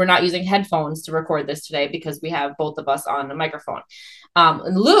forth because we're not using headphones to record this today because we have both of us on a microphone.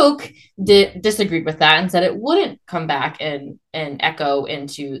 Luke disagreed with that and said it wouldn't come back and echo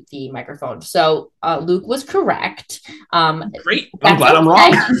into the microphone. So Luke was correct. Great. I'm glad I'm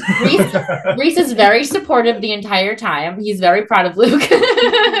wrong. Reece is very supportive the entire time. He's very proud of Luke.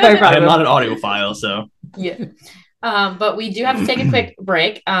 Very proud. I'm not an audiophile, so yeah. But we do have to take a quick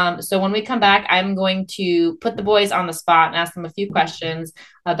break. So when we come back, I'm going to put the boys on the spot and ask them a few questions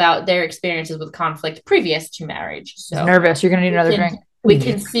about their experiences with conflict previous to marriage. So nervous. You're gonna need another drink. We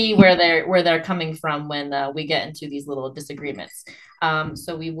can see where they're coming from when we get into these little disagreements.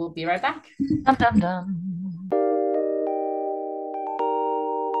 So we will be right back. Dum, dum, dum.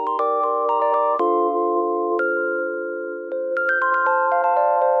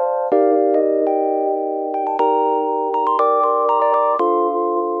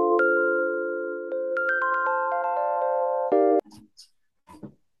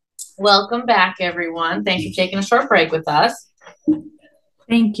 Welcome back, everyone. Thanks for taking a short break with us.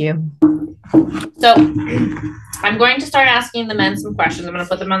 Thank you. So I'm going to start asking the men some questions. I'm going to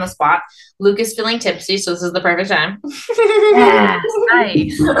put them on the spot. Luke is feeling tipsy, so this is the perfect time. Yeah,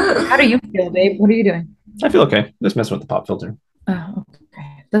 nice. How do you feel, babe? What are you doing? I feel okay. Just messing with the pop filter. Oh,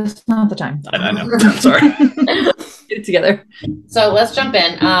 okay. That's not the time. I know. Sorry. Get it together. So let's jump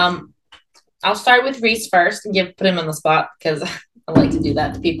in. I'll start with Reece first and put him on the spot because I like to do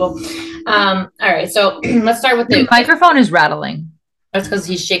that to people. All right, so let's start with the microphone is rattling. That's because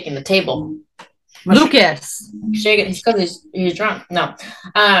he's shaking the table. Lucas. Shaking. He's because he's drunk. No,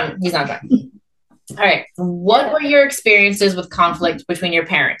 he's not drunk. All right. What were your experiences with conflict between your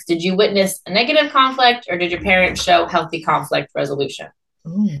parents? Did you witness a negative conflict or did your parents show healthy conflict resolution?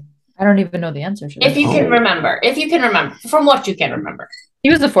 Ooh, I don't even know the answer to that. If you can remember, from what you can remember. He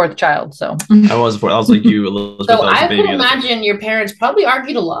was the fourth child, so. I was like you, Elizabeth. So I would imagine your parents probably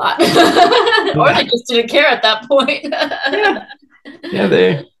argued a lot. Or they just didn't care at that point. Yeah,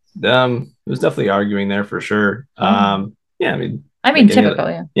 they it was definitely arguing there for sure. Yeah, I mean like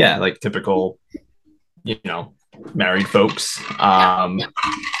typical, yeah, like typical, married folks.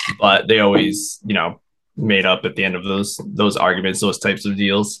 But they always, made up at the end of those arguments, those types of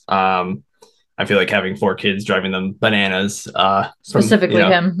deals. I feel like having 4 kids driving them bananas. Specifically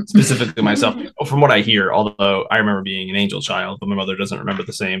him. Specifically myself. From what I hear, although I remember being an angel child, but my mother doesn't remember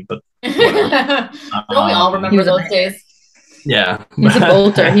the same. But don't we all remember those days? Yeah. He's a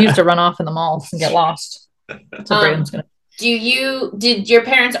bolter. He used to run off in the mall and get lost. That's what Braden's gonna. Did your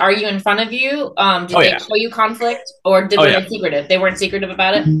parents argue in front of you? Did they show you conflict, or were they secretive? They weren't secretive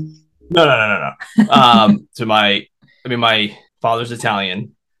about it? No. So my father's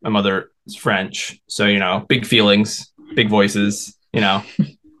Italian, my mother is French, so big feelings, big voices, you know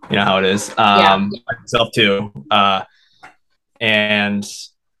how it is. Myself too. And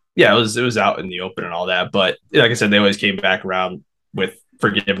yeah, it was out in the open and all that, but like I said, they always came back around with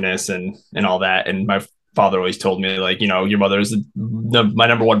forgiveness and all that. And my father always told me, like, your mother is my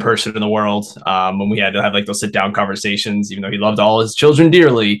number one person in the world. When we had to have like those sit down conversations, even though he loved all his children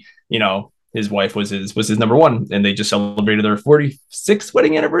dearly, his wife was his number one, and they just celebrated their 46th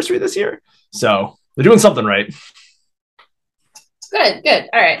wedding anniversary this year. So they're doing something right. Good.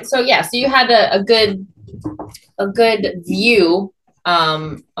 All right. So yeah, so you had a good view,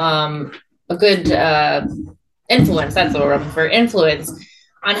 a good influence. That's what we're looking for. Influence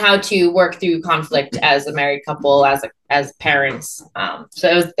on how to work through conflict as a married couple, as parents.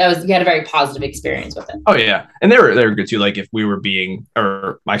 So you had a very positive experience with it. Oh yeah, and they were good too. Like if we were being,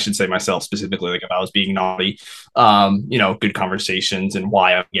 or I should say myself specifically, like if I was being naughty, good conversations and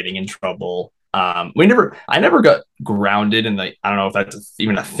why I'm getting in trouble. I never got grounded, and like I don't know if that's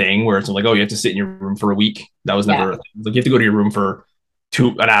even a thing where it's like, oh, you have to sit in your room for a week. That was never a thing. Like you have to go to your room for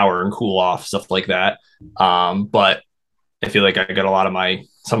an hour and cool off, stuff like that. But I feel like I got a lot of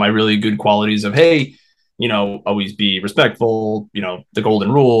some of my really good qualities of, hey, always be respectful, the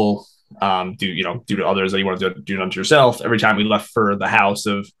golden rule, do to others that you want to do unto yourself. Every time we left for the house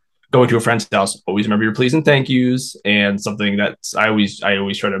of going to a friend's house, always remember your please and thank yous. And something that I always try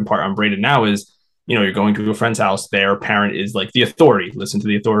to impart on Braden now is, you're going to a friend's house, their parent is like the authority. Listen to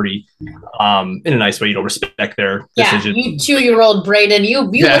the authority in a nice way. Respect their decision. You 2-year-old Brayden, you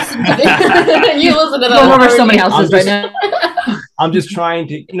listen to you listen to the going over somebody else's right now. I'm just trying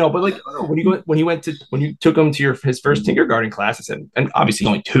to, but like when you took him to his first kindergarten class, I said, and obviously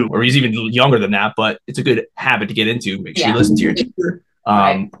only 2, or he's even younger than that, but it's a good habit to get into. Make sure you listen to your teacher.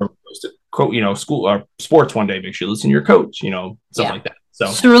 Or quote, school or sports one day. Make sure you listen to your coach. Stuff like that. So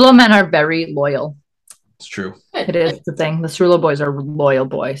Cerulo men are very loyal. It's true. It is the thing. The Cerulo boys are loyal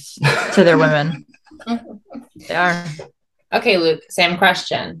boys to their women. They are. Okay, Luke, same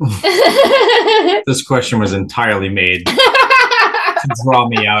question. This question was entirely made to draw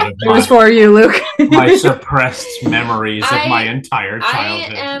me out of it was for you, Luke. my suppressed memories of my entire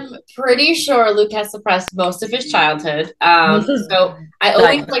childhood. I am pretty sure Luke has suppressed most of his childhood. So I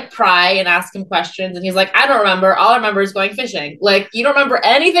always pry and ask him questions, and he's like, I don't remember. All I remember is going fishing. Like, you don't remember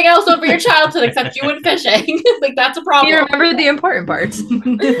anything else over your childhood except you went fishing. Like, that's a problem. You remember the important parts.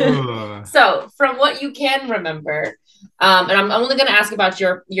 So from what you can remember, and I'm only going to ask about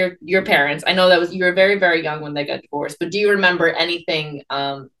your parents. I know that you were very, very young when they got divorced, but do you remember anything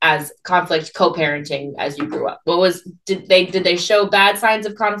as conflict co-parenting as you grew up? Did they show bad signs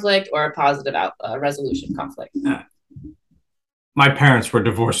of conflict or a positive resolution conflict? My parents were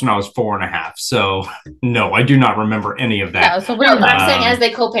divorced when I was 4.5, so no, I do not remember any of that. Yeah, so but I'm saying as they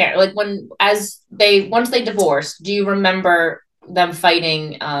co-parent, like once they divorced, do you remember them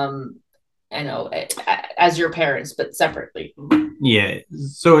fighting? I know as your parents, but separately. Yeah.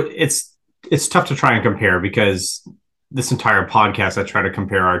 So it's tough to try and compare because this entire podcast, I try to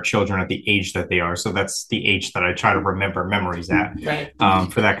compare our children at the age that they are. So that's the age that I try to remember memories at,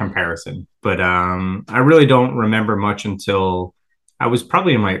 for that comparison. But I really don't remember much until I was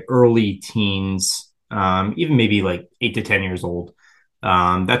probably in my early teens, even maybe like 8 to 10 years old.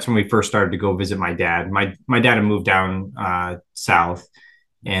 That's when we first started to go visit my dad. My dad had moved down south.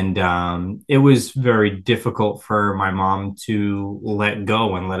 And it was very difficult for my mom to let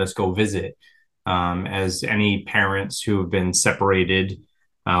go and let us go visit. As any parents who have been separated,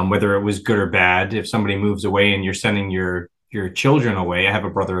 whether it was good or bad, if somebody moves away and you're sending your children away, I have a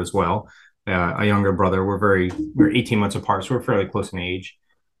brother as well, a younger brother. We're 18 months apart, so we're fairly close in age.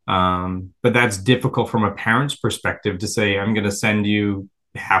 But that's difficult from a parent's perspective to say, I'm going to send you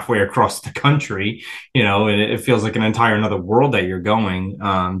halfway across the country, and it feels like an entire another world that you're going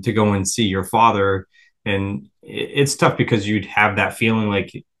to go and see your father. And it's tough because you'd have that feeling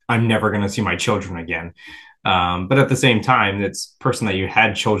like I'm never going to see my children again. But at the same time, it's person that you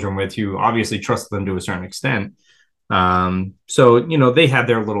had children with, you obviously trusted them to a certain extent. So, they had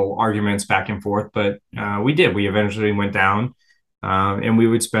their little arguments back and forth, but we eventually went down and we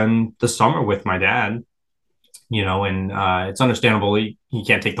would spend the summer with my dad. And it's understandable. He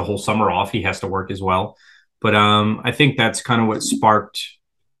can't take the whole summer off. He has to work as well. But I think that's kind of what sparked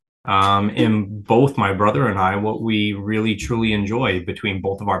in both my brother and I what we really, truly enjoy between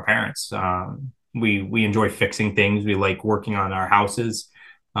both of our parents. We enjoy fixing things. We like working on our houses.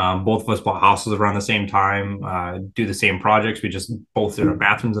 Both of us bought houses around the same time, do the same projects. We just both did our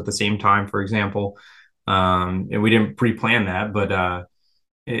bathrooms at the same time, for example. And we didn't pre-plan that, but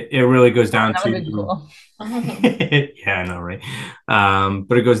it really goes down to cool. Yeah, I know, right?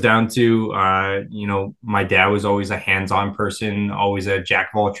 But it goes down to my dad was always a hands-on person, always a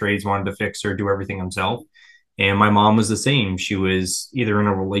jack of all trades, wanted to fix or do everything himself. And my mom was the same. She was either in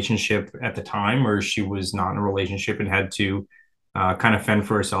a relationship at the time or she was not in a relationship and had to kind of fend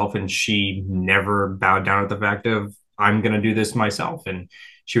for herself. And she never bowed down at the fact of, I'm going to do this myself. And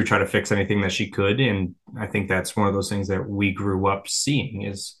she would try to fix anything that she could. And I think that's one of those things that we grew up seeing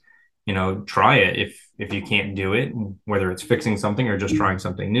is, try it. If you can't do it, whether it's fixing something or just trying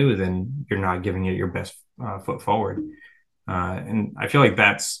something new, then you're not giving it your best foot forward. And I feel like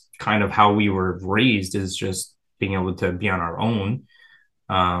that's kind of how we were raised, is just being able to be on our own.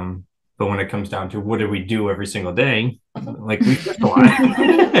 But when it comes down to what do we do every single day, like we fish a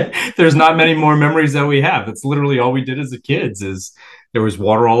lot. There's not many more memories that we have. That's literally all we did as a kids. Is there was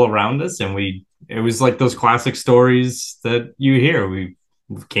water all around us, and it was like those classic stories that you hear. We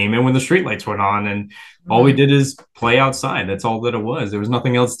came in when the streetlights went on, and all we did is play outside. That's all that it was. There was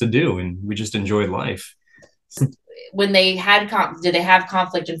nothing else to do, and we just enjoyed life. When they had did they have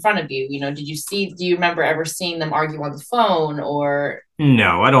conflict in front of you? Do you remember ever seeing them argue on the phone or?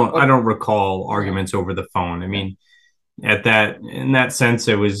 No, I don't recall arguments over the phone. I mean, in that sense,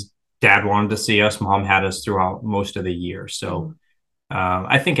 it was dad wanted to see us, mom had us throughout most of the year. So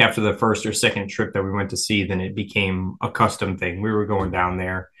I think after the first or second trip that we went to see, then it became a custom thing. We were going down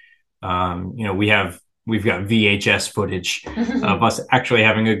there. We have we've got VHS footage of us actually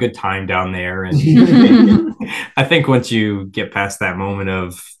having a good time down there. And I think once you get past that moment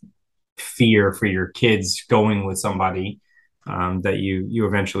of fear for your kids going with somebody, that you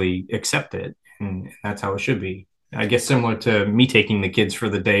eventually accept it, and that's how it should be. I guess similar to me taking the kids for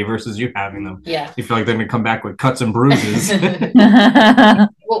the day versus you having them. Yeah. You feel like they're going to come back with cuts and bruises.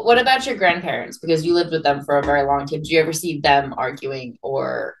 Well, what about your grandparents? Because you lived with them for a very long time. Do you ever see them arguing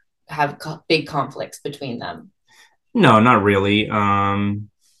or have big conflicts between them? No, not really.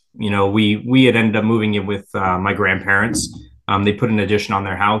 We had ended up moving in with my grandparents. They put an addition on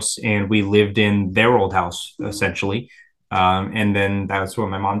their house, and we lived in their old house essentially. And then that's what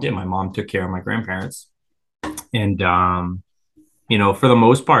my mom did. My mom took care of my grandparents, and for the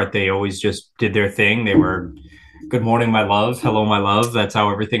most part, they always just did their thing. They were, "Good morning, my love. Hello, my love." That's how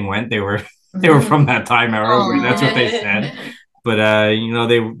everything went. They were from that time era. That's what they said. But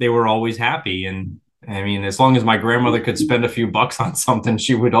they were always happy, and I mean, as long as my grandmother could spend a few bucks on something,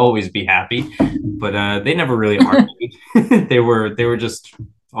 she would always be happy. But they never really argued. They were just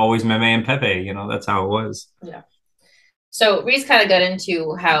always meme and Pepe. That's how it was. Yeah. So Reece kind of got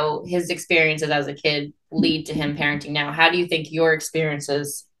into how his experiences as a kid lead to him parenting now. How do you think your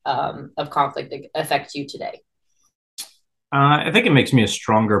experiences of conflict affect you today? I think it makes me a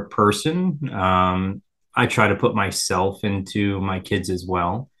stronger person. I try to put myself into my kids as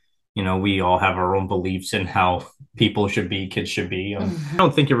well. We all have our own beliefs in how people should be, kids should be. I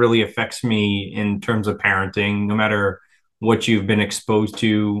don't think it really affects me in terms of parenting. No matter what you've been exposed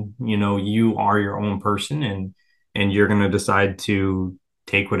to, you are your own person, and you're going to decide to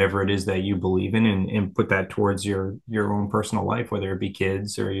take whatever it is that you believe in and put that towards your own personal life, whether it be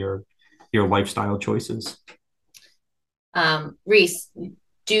kids or your lifestyle choices. Reece,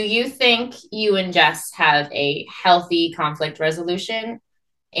 do you think you and Jess have a healthy conflict resolution?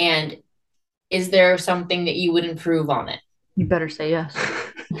 And is there something that you would improve on it? You better say yes.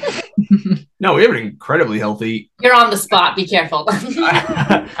 No, we have an incredibly healthy. You're on the spot. Be careful.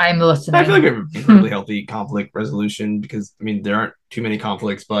 I'm listening. I feel like we have an incredibly healthy conflict resolution because, I mean, there aren't too many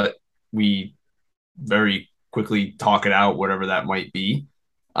conflicts, but we very quickly talk it out, whatever that might be,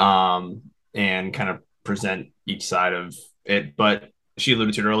 and kind of present each side of it. But she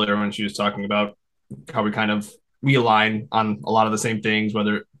alluded to it earlier when she was talking about how we align on a lot of the same things,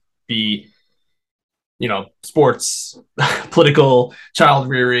 whether it be, sports, political, child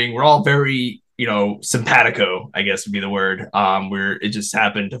rearing. We're all very, simpatico, I guess would be the word. Where it just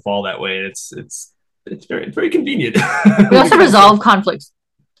happened to fall that way. It's very convenient. We also resolve conflicts.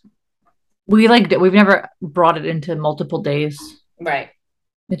 We've never brought it into multiple days. Right.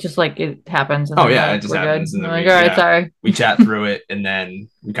 It's just like it happens. And it just happens. And then all right, sorry. We chat through it and then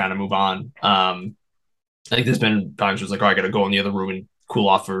we kind of move on. I think there's been times where it's like, I got to go in the other room and cool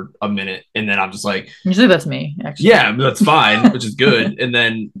off for a minute. And then I'm just like, usually that's me, actually. Yeah, that's fine, which is good. And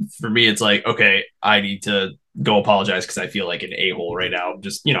then for me, it's like, okay, I need to go apologize because I feel like an a-hole right now,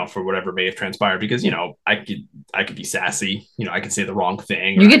 just, for whatever may have transpired, because, I could be sassy, I could say the wrong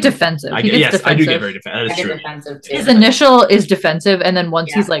thing. You get defensive. I do get very defensive. That is true. Defensive too. His initial is defensive. And then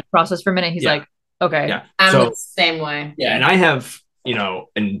once he's like processed for a minute, he's like, okay. Yeah. I'm the same way. Yeah. And I have,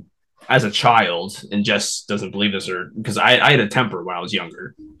 and as a child, and Jess doesn't believe this, or because I had a temper when I was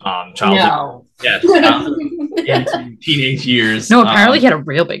younger. No. Yeah. Into teenage years. No, apparently he had a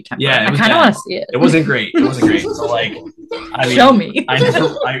real big temper. Yeah, I kind of want to see it. It wasn't great. So like, show me.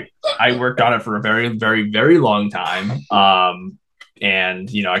 I worked on it for a very, very, very long time. And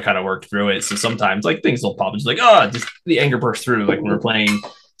I kind of worked through it. So sometimes like things will pop, just like, just the anger burst through. Like when we were playing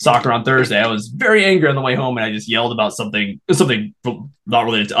soccer on Thursday, I was very angry on the way home, and I just yelled about something not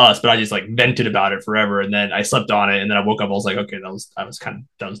related to us, but I just like vented about it forever. And then I slept on it, and then I woke up. I was like, okay, that was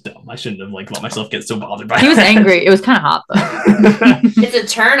dumb. I shouldn't have like let myself get so bothered by it. He was angry. It was kind of hot though. It's a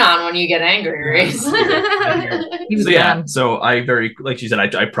turn on when you get angry, Reece. So I very, like she said,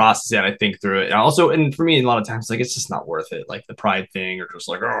 I process it, I think through it. And for me, a lot of times, like it's just not worth it. Like the pride thing, or just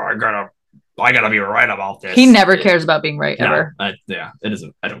like, I gotta be right about this. He never cares about being right, ever. It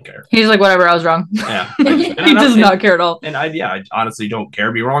isn't. I don't care. He's like, whatever, I was wrong. Yeah. He does not care at all. And I honestly don't care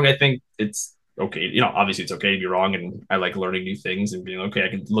to be wrong. I think it's okay. Obviously it's okay to be wrong, and I like learning new things and being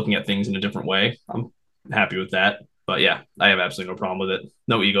looking at things in a different way. I'm happy with that. But yeah, I have absolutely no problem with it.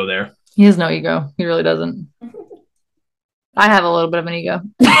 No ego there. He has no ego. He really doesn't. I have a little bit of an ego.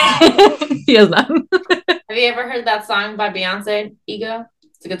 He has none. Have you ever heard that song by Beyonce, Ego?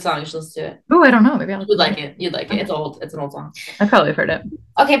 It's a good song. You should listen to it. Oh, I don't know. Maybe You'd like it. You'd like it. It's old. It's an old song. I probably have heard it.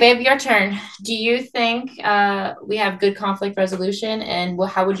 Okay, babe, your turn. Do you think we have good conflict resolution, and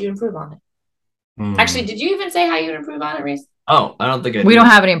how would you improve on it? Actually, did you even say how you would improve on it, Reece? Oh, I don't think I We do. don't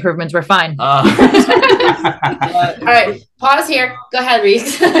have any improvements. We're fine. All right, pause here. Go ahead,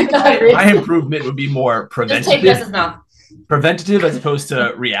 Reece. Go ahead, Reece. My improvement would be more Just take Jess's preventative, mouth. preventative as opposed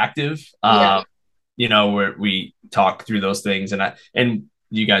to reactive. Yeah. You know, where we talk through those things, and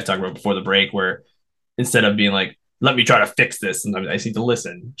you guys talked about before the break, where instead of being like, "Let me try to fix this," sometimes I just need to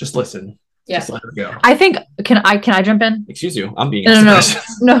listen. Just listen. Yeah. Just let it go. I think can I jump in? Excuse you. I'm being No.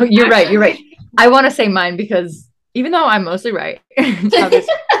 No, you're right. You're right. I want to say mine because even though I'm mostly right,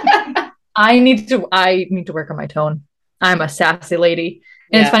 I need to work on my tone. I'm a sassy lady.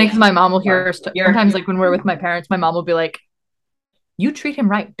 And it's funny because my mom will hear us sometimes, like when we're with my parents, my mom will be like, "You treat him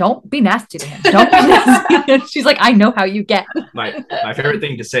right. Don't be nasty to him. Don't be nasty." And she's like, "I know how you get." My favorite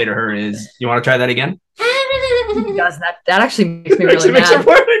thing to say to her is, "You want to try that again?" Does that actually makes me really mad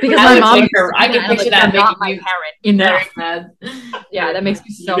because I my mom can picture that not my making parent enough. mad. Yeah, that makes me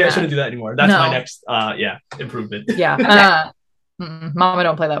so Maybe I mad. shouldn't do that anymore. That's No. my next improvement. Yeah. Mama,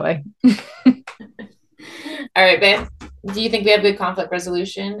 don't play that way. All right, babe. Do you think we have good conflict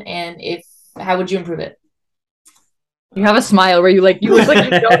resolution? And if how would you improve it? You have a smile where you look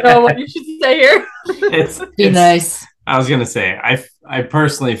like you don't know what you should say here. Be nice. I was gonna say, I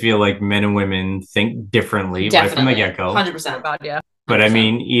personally feel like men and women think differently right from the get-go. 100%. God, yeah. But 100%. I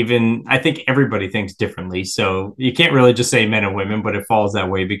mean, I think everybody thinks differently. So you can't really just say men and women, but it falls that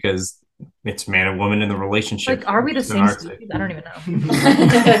way because it's man and woman in the relationship. Like, are we the same species? I don't even know.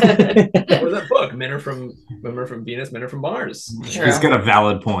 Or that book, women are from Venus, men are from Mars. He's got a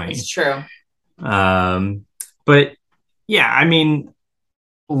valid point. It's true. But yeah, I mean,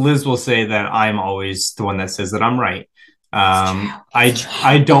 Liz will say that I'm always the one that says that I'm right.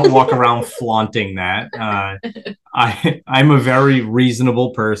 I don't walk around flaunting that. I'm a very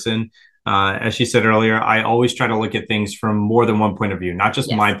reasonable person. As she said earlier, I always try to look at things from more than one point of view, not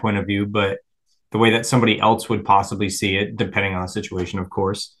just my point of view, but the way that somebody else would possibly see it, depending on the situation, of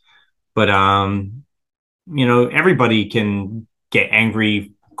course. But you know, everybody can get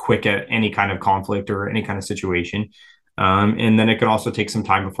angry quick at any kind of conflict or any kind of situation. And then it can also take some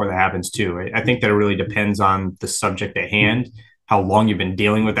time before that happens too. I think that it really depends on the subject at hand, how long you've been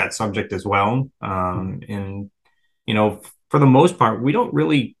dealing with that subject as well. And you know, for the most part, we don't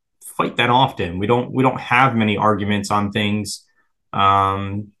really fight that often. We don't have many arguments on things.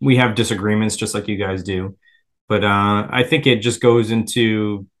 We have disagreements just like you guys do. But I think it just goes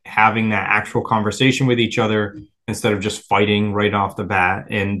into having that actual conversation with each other instead of just fighting right off the bat,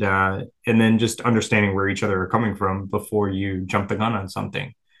 and then just understanding where each other are coming from before you jump the gun on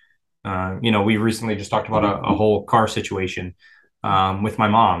something. You know, we recently just talked about a whole car situation with my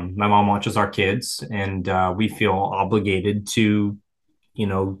mom. My mom watches our kids, and we feel obligated to, you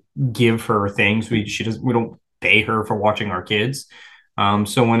know, give her things. We don't pay her for watching our kids.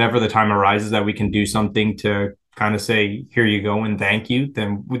 So whenever the time arises that we can do something to kind of say, "Here you go," and thank you,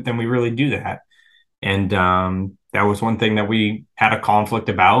 then we really do that. And that was one thing that we had a conflict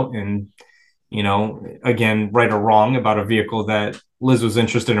about. And, you know, again, right or wrong, about a vehicle that Liz was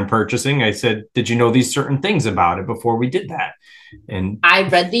interested in purchasing, I said, "Did you know these certain things about it before we did that?" And I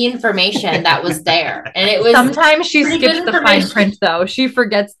read the information that was there, and it was sometimes she skips the fine print, though. She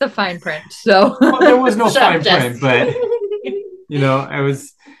forgets the fine print. So there was no fine print, but you know,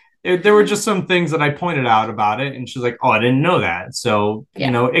 there were just some things that I pointed out about it, and she's like, "Oh, I didn't know that." So, you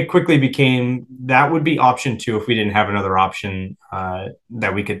know, it quickly became that would be option 2 if we didn't have another option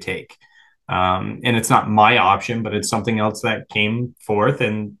that we could take. And it's not my option, but it's something else that came forth,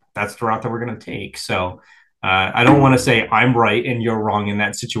 and that's the route that we're going to take. So I don't want to say I'm right and you're wrong in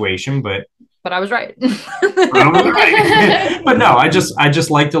that situation, but I was right. But no, I just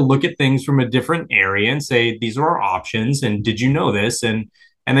like to look at things from a different area and say, these are our options, and did you know this? And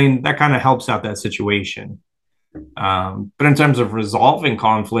then that kind of helps out that situation. But in terms of resolving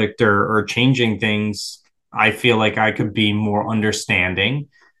conflict or changing things, I feel like I could be more understanding.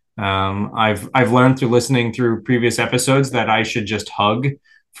 I've learned through listening through previous episodes that I should just hug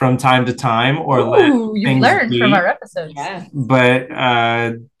from time to time or let you learned from our episodes. Yeah. But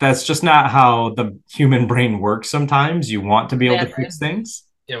that's just not how the human brain works. Sometimes you want to be able to fix things.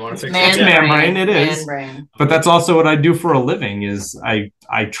 Yeah, want to fix It's man brain. It is. But that's also what I do for a living. Is I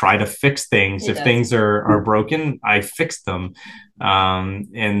try to fix things. If things are broken, I fix them.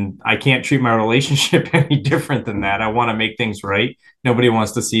 And I can't treat my relationship any different than that. I want to make things right. Nobody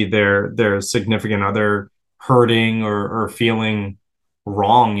wants to see their significant other hurting or feeling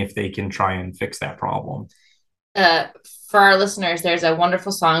wrong if they can try and fix that problem. For our listeners, there's a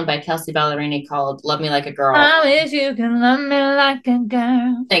wonderful song by Kelsey Ballerini called Love Me Like a Girl. I wish you can love me like a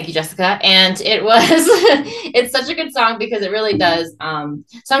girl. Thank you, Jessica. And it was, it's such a good song because it really does.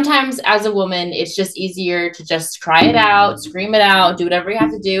 Sometimes as a woman, it's just easier to just cry it out, scream it out, do whatever you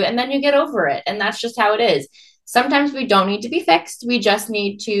have to do, and then you get over it. And that's just how it is. Sometimes we don't need to be fixed. We just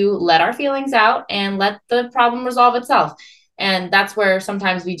need to let our feelings out and let the problem resolve itself. And that's where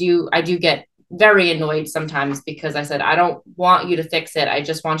sometimes I do get very annoyed sometimes because I said, I don't want you to fix it. I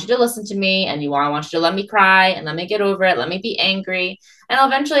just want you to listen to me and I want you to let me cry and let me get over it. Let me be angry and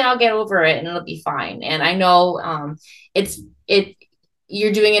eventually I'll get over it and it'll be fine. And I know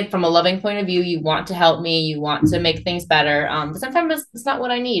you're doing it from a loving point of view. You want to help me. You want to make things better. But sometimes it's not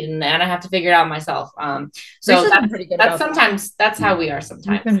what I need. And I have to figure it out myself. So that's pretty good. That's sometimes that's how we are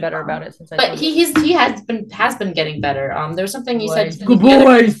sometimes. You've been better about it since but he has been getting better. There was something you said. Good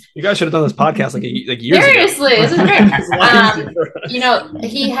boys. You guys should have done this podcast like years Seriously, ago. This is great.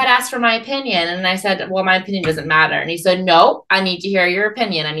 He had asked for my opinion and I said, well, my opinion doesn't matter. And he said, no, I need to hear your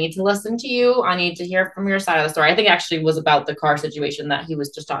opinion. I need to listen to you. I need to hear from your side of the story. I think it actually was about the car situation that he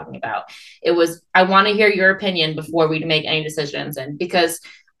was just talking about. It was, I want to hear your opinion before we make any decisions. And because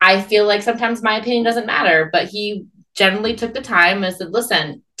I feel like sometimes my opinion doesn't matter, but he generally took the time and said,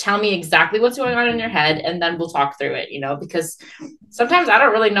 listen, tell me exactly what's going on in your head and then we'll talk through it, because sometimes I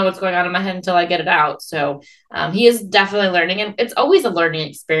don't really know what's going on in my head until I get it out. So he is definitely learning, and it's always a learning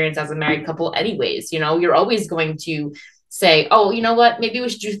experience as a married couple anyways. You're always going to say, oh, you know what, maybe we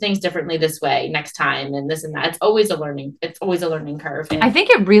should do things differently this way next time and this and that. It's always a learning curve. And I think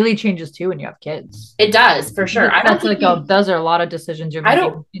it really changes too when you have kids. It does, for sure. Those are a lot of decisions you're making. I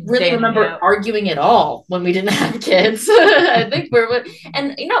don't really remember arguing at all when we didn't have kids. I think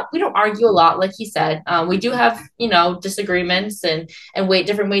we don't argue a lot, like he said. We do have, disagreements and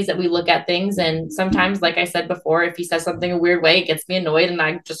different ways that we look at things. And sometimes, like I said before, if he says something a weird way, it gets me annoyed and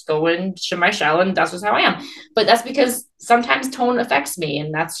I just go and shit my shell, and that's just how I am. But that's because sometimes tone affects me,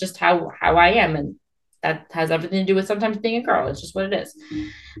 and that's just how I am. And that has everything to do with sometimes being a girl. It's just what it is.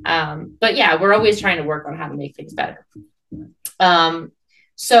 But yeah, we're always trying to work on how to make things better.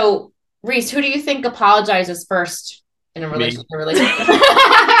 So Reece, who do you think apologizes first in a relationship?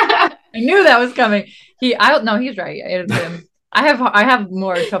 I knew that was coming. He's right. It's him. I have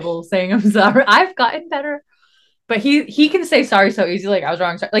more trouble saying I'm sorry. I've gotten better, but he can say sorry so easy. Like, I was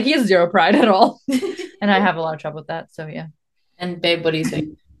wrong. Like, he has zero pride at all. And I have a lot of trouble with that. So yeah. And babe, what do you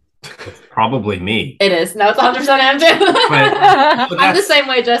think? It's probably me. It is. No, it's 100% him too. But I'm the same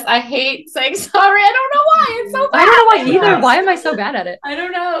way, Jess. I hate saying sorry. I don't know why. It's so bad. I don't know why either. Why am I so bad at it? I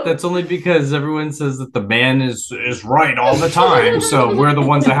don't know. That's only because everyone says that the man is right all the time. So we're the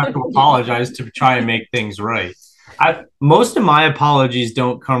ones that have to apologize to try and make things right. Most of my apologies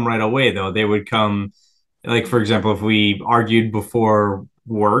don't come right away, though. They would come, like, for example, if we argued before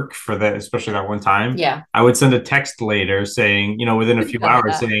work for that, especially that one time, I would send a text later saying, within a few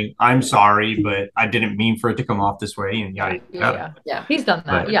hours saying, I'm sorry, but I didn't mean for it to come off this way, and yeah. He's done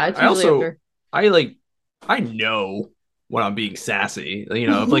that. But it's I know when I'm being sassy.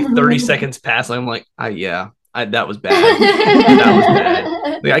 If like 30 seconds pass, I'm like, that was bad. That was bad.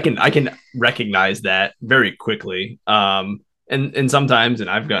 Like, I can recognize that very quickly. And sometimes,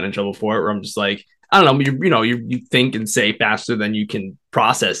 and I've gotten in trouble for it, where I'm just like, I don't know, you think and say faster than you can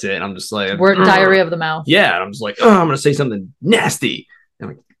process it. And I'm just like, word diarrhea of the mouth. Yeah. And I'm just like, oh, I'm going to say something nasty. And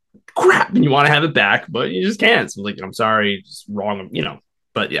I'm like, crap. And you want to have it back, but you just can't. So I'm like, I'm sorry, it's wrong.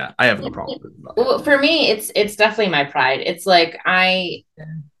 But yeah, I have no problem with it. Well, for me, it's definitely my pride. It's like, I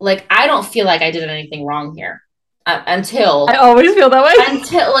don't feel like I did anything wrong here. Until I always feel that way.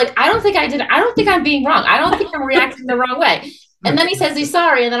 Until I don't think I did. I don't think I'm being wrong. I don't think I'm reacting the wrong way. And then he says he's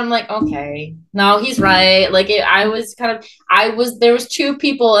sorry, and then I'm like, okay, no, he's right. There was two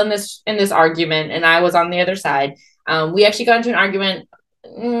people in this argument, and I was on the other side. We actually got into an argument, a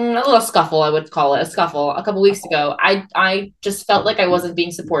little scuffle, I would call it a scuffle, a couple weeks ago. I just felt like I wasn't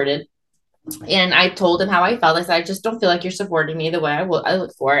being supported, and I told him how I felt. I said, I just don't feel like you're supporting me the way I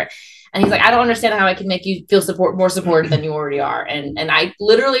look for it. And he's like, I don't understand how I can make you feel more supported than you already are. And I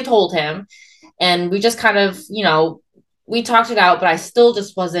literally told him, and we just kind of, we talked it out, but I still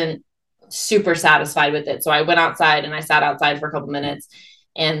just wasn't super satisfied with it. So I went outside and I sat outside for a couple minutes,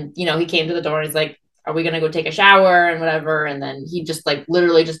 and, he came to the door and he's like, are we going to go take a shower and whatever? And then he just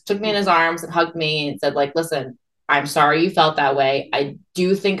literally just took me in his arms and hugged me and said, listen, I'm sorry you felt that way. I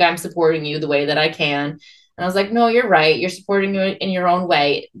do think I'm supporting you the way that I can. And I was like, no, you're right. You're supporting me in your own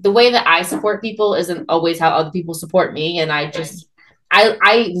way. The way that I support people isn't always how other people support me. And I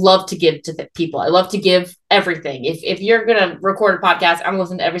I love to give to people. I love to give everything. If you're gonna record a podcast, I'm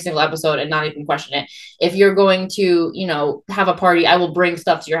listening to every single episode and not even question it. If you're going to, have a party, I will bring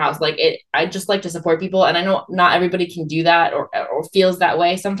stuff to your house. Like it, I just like to support people, and I know not everybody can do that or feels that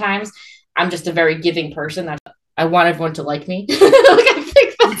way sometimes. I'm just a very giving person. That I want everyone to like me. Like I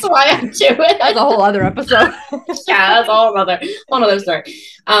think that's why I do it. That's a whole other episode. Yeah, that's a whole other story.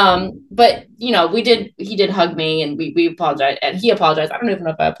 But he did hug me, and we apologized, and he apologized. I don't even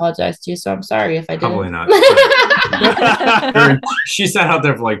know if I apologized to you, so I'm sorry if I didn't. Probably not. She sat out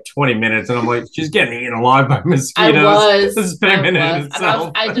there for like 20 minutes, and I'm like, she's getting eaten alive by mosquitoes. This is payment in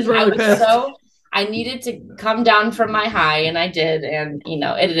itself. I needed to come down from my high, and I did, and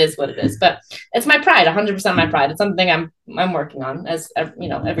it is what it is. But it's my pride, 100% my pride. It's something I'm working on as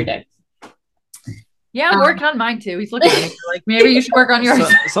every day. Yeah, I'm working on mine too. He's looking at me like, maybe you should work on yours.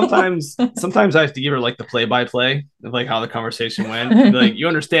 Sometimes I have to give her like the play-by-play of like how the conversation went. Like, you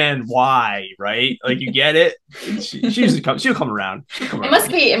understand why, right? Like, you get it. She usually comes. She'll come around.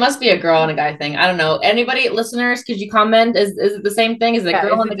 It must be a girl and a guy thing. I don't know. Anybody, listeners, could you comment? Is it the same thing? Is it a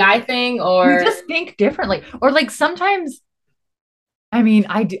girl and a guy thing, or we just think differently? Or like sometimes. I mean,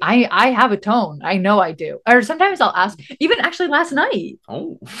 I do. I have a tone. I know I do. Or sometimes I'll ask. Even actually last night.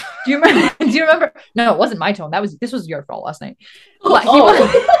 Oh. Do you remember? Do you remember? No, it wasn't my tone. This was your fault last night.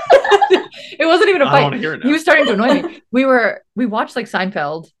 It wasn't even a fight. I don't want to hear it now. He was starting to annoy me. We watched like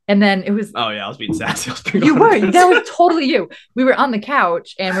Seinfeld, and then it was. Oh yeah, I was being sassy. You were. That was totally you. We were on the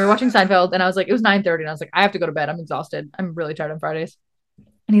couch and we were watching Seinfeld, and I was like, it was 9:30, and I was like, I have to go to bed. I'm exhausted. I'm really tired on Fridays.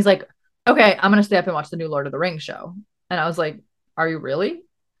 And he's like, okay, I'm gonna stay up and watch the new Lord of the Rings show. And I was like, are you really?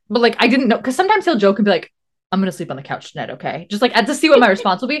 But like, I didn't know, because sometimes he'll joke and be like, I'm gonna sleep on the couch tonight, okay? Just like to see what my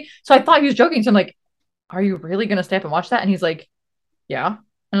response will be. So I thought he was joking. So I'm like, are you really gonna stay up and watch that? And he's like, yeah. And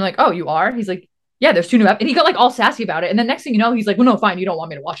I'm like, oh, you are? He's like, yeah, there's 2 new episodes. And he got like all sassy about it. And then next thing you know, he's like, well, no, fine, you don't want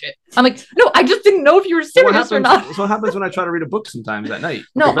me to watch it. I'm like, no, I just didn't know if you were serious or not. That's what happens when I try to read a book sometimes at night.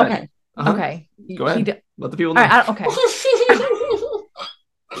 No, okay. Uh-huh. Okay. Go ahead. Let the people know. All right, okay.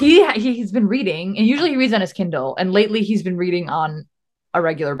 He's been reading, and usually he reads on his Kindle, and lately he's been reading on a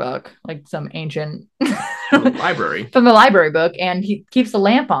regular book, like some ancient from the library book, and he keeps the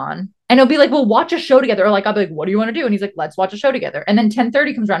lamp on, and he'll be like, we'll watch a show together, or like I'll be like, what do you want to do? And he's like, let's watch a show together. And then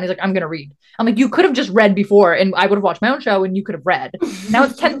 10:30 comes around, and he's like, I'm gonna read. I'm like, you could have just read before, and I would have watched my own show, and you could have read. Now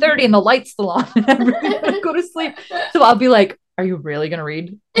it's 10:30 and the light's still on, and I'm really gonna go to sleep. So I'll be like, are you really gonna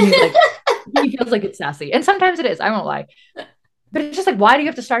read? And he's like, he feels like it's sassy, and sometimes it is, I won't lie. But it's just like, why do you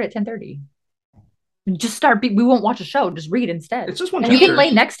have to start at 10:30? Just start. We won't watch a show. Just read instead. It's just one. And you can lay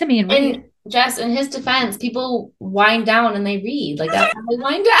next to me and read. And Jess, in his defense, people wind down and they read. Like that's how they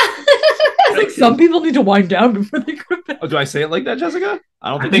wind down. Like some people need to wind down before they go to bed. Oh, do I say it like that, Jessica? I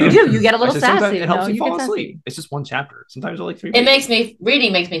don't think you so. do. You get a little sassy. It helps you fall asleep. It's just one chapter. Sometimes I like 3 pages.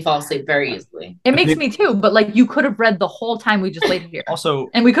 Reading makes me fall asleep very easily. It makes me too, but like you could have read the whole time we just laid here. Also,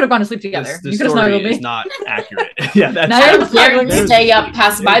 and we could have gone to sleep together. This story is not accurate. Yeah, that's I don't care to stay up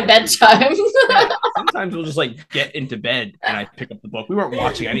past my bedtime. Sometimes we'll just like get into bed and I pick up the book. We weren't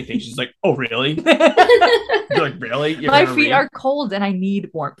watching anything. She's like, oh really? You're like, really? My feet are cold and I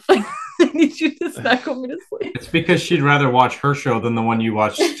need warmth. I need you to snuggle me to sleep. It's because she'd rather watch her show than the one you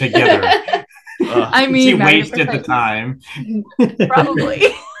watched together. I mean, she wasted the time.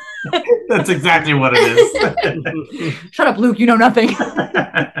 Probably. That's exactly what it is. Shut up, Luke. You know nothing.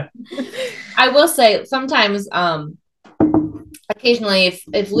 I will say sometimes, occasionally,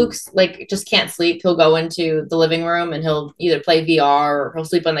 if Luke's like just can't sleep, he'll go into the living room and he'll either play VR or he'll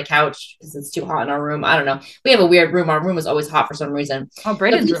sleep on the couch because it's too hot in our room. I don't know. We have a weird room. Our room is always hot for some reason. Oh,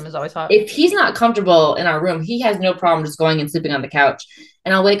 Braden's room is always hot. If he's not comfortable in our room, he has no problem just going and sleeping on the couch.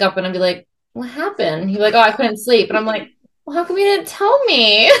 And I'll wake up and I'll be like, what happened? He's like, oh, I couldn't sleep. And I'm like, well, how come you didn't tell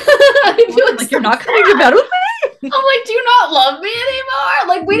me? I feel like you're not coming to bed with me? I'm like, do you not love me anymore?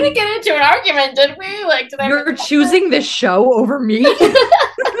 Like, we didn't get into an argument, did we? Like, you're choosing this show over me?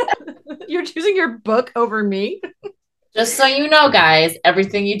 You're choosing your book over me? Just so you know, guys,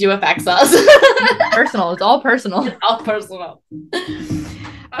 everything you do affects us. Personal. It's all personal. It's all personal.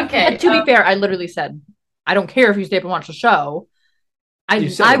 Okay. To be fair, I literally said, I don't care if you stay up and watch the show.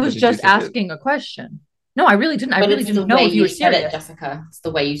 I was just asking a question. No, I really didn't. I really didn't know if you were serious. It, Jessica. It's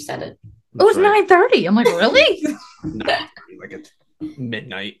the way you said it. It was 9:30. I'm like, really? No, like it's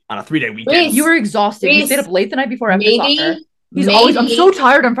midnight on a 3-day weekend. Reece, you were exhausted. You stayed up late the night before after soccer. He's always. I'm so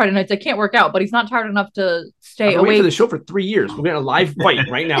tired on Friday nights. I can't work out, but he's not tired enough to stay awake. For the show for 3 years. We're getting a live fight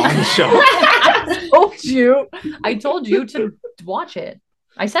right now on the show. I told you to watch it.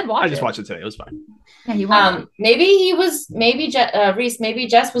 I said watch it. I just watched it today. It was fine. Yeah, he Reece, maybe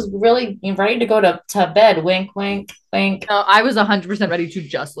Jess was really ready to go to bed. Wink, wink. think. No, I was 100% ready to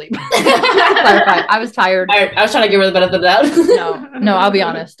just sleep. Clarify. I was tired. I was trying to give her the benefit of the doubt. No, I'll be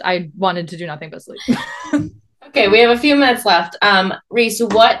honest. I wanted to do nothing but sleep. Okay, we have a few minutes left. Reece,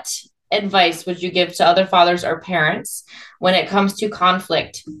 what advice would you give to other fathers or parents when it comes to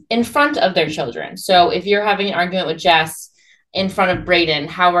conflict in front of their children? So if you're having an argument with Jess in front of Brayden,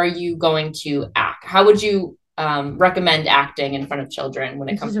 how are you going to act? How would you recommend acting in front of children when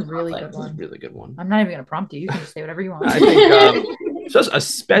it comes to really conflict? good one. Really good one. I'm not even going to prompt you. You can just say whatever you want. I think,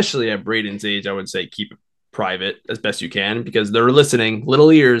 especially at Brayden's age, I would say keep it private as best you can because they're listening.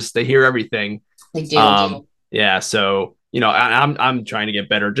 Little ears, they hear everything. They do. Yeah, so I'm trying to get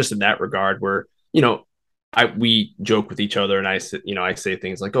better just in that regard. Where we joke with each other, and I say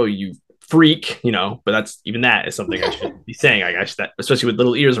things like, "Oh, you freak," but that's that is something I shouldn't be saying. I guess that, especially with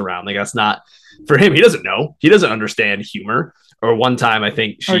little ears around, like that's not for him. He doesn't know. He doesn't understand humor. Or one time, I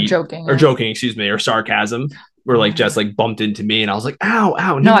think joking, excuse me, or sarcasm. Where like Jess like bumped into me, and I was like, "Ow,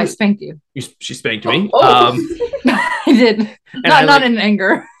 ow!" No, I spanked you. She spanked me. I did. Not in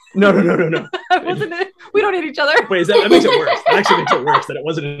anger. No. Wasn't it? We don't hate each other. Wait, that makes it worse. That actually makes it worse that it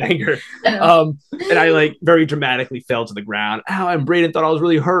wasn't in anger. No. And I like very dramatically fell to the ground. Ow, and Brayden thought I was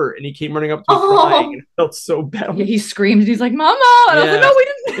really hurt, and he came running up to me crying, and it felt so bad. Yeah, he screamed. He's like, "Mama!" And I was like, "No, we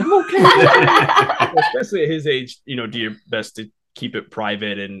didn't." I'm okay. Especially at his age, do your best to keep it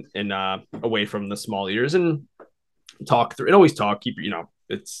private and away from the small ears and talk through. And always talk. Keep you don't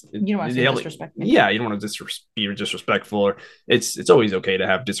want to disrespect me. Yeah, you don't want to be disrespectful. Or it's always okay to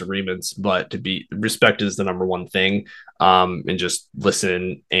have disagreements, but respect is the number one thing. And just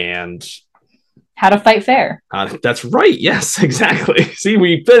listen and how to fight fair. That's right. Yes, exactly. See,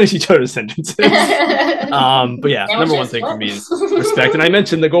 we finish each other's sentences. But yeah, number one thing for me is respect. And I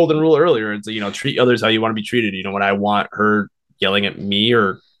mentioned the golden rule earlier. It's treat others how you want to be treated. When I want her yelling at me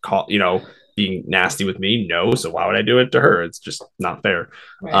or being nasty with me, no. So why would I do it to her? It's just not fair.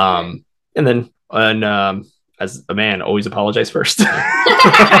 Right. And then as a man, always apologize first.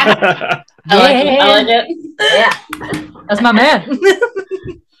 I like it. Yeah, that's my man.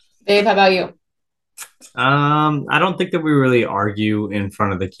 Dave, how about you? I don't think that we really argue in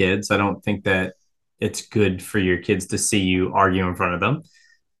front of the kids. I don't think that it's good for your kids to see you argue in front of them.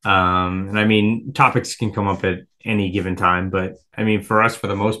 And I mean, topics can come up at any given time, but I mean, for us, for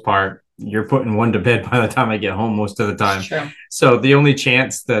the most part, you're putting one to bed by the time I get home most of the time. True. So the only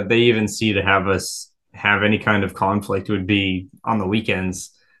chance that they even see to have us have any kind of conflict would be on the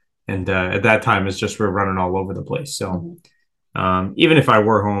weekends. And at that time, it's just we're running all over the place. So even if I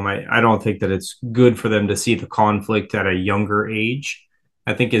were home, I don't think that it's good for them to see the conflict at a younger age.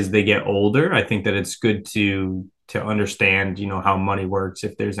 I think as they get older, I think that it's good to understand, how money works,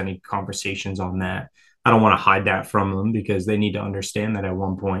 if there's any conversations on that. I don't want to hide that from them because they need to understand that at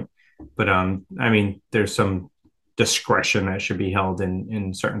one point. But I mean, there's some discretion that should be held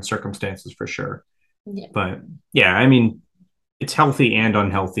in certain circumstances for sure. Yeah. But yeah, I mean, it's healthy and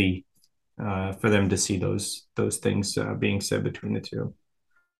unhealthy for them to see those things being said between the two.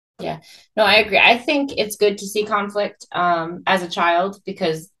 Yeah, no, I agree. I think it's good to see conflict as a child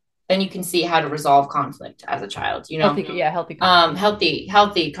because then you can see how to resolve conflict as a child. Healthy conflict.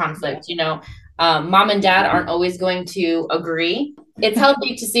 Healthy conflict. Mom and dad aren't always going to agree. It's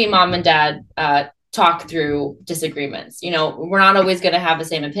healthy to see mom and dad talk through disagreements. We're not always going to have the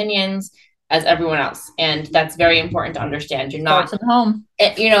same opinions as everyone else. And that's very important to understand. You're not at home.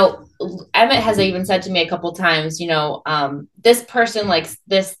 Emmett has even said to me a couple times, this person likes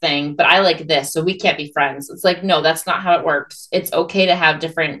this thing, but I like this, so we can't be friends. It's like, no, that's not how it works. It's okay to have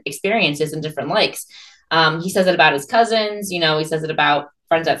different experiences and different likes. He says it about his cousins, he says it about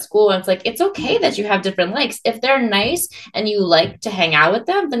friends at school. And it's like, it's okay that you have different likes. If they're nice and you like to hang out with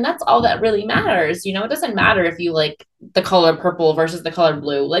them, then that's all that really matters. It doesn't matter if you like the color purple versus the color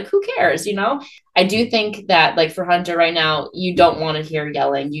blue. Like, who cares? I do think that, like, for Hunter right now, you don't want to hear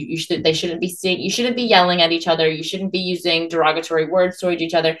yelling. You shouldn't be yelling at each other. You shouldn't be using derogatory words towards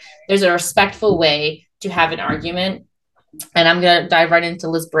each other. There's a respectful way to have an argument. And I'm going to dive right into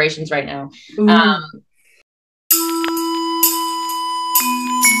Lispirations right now.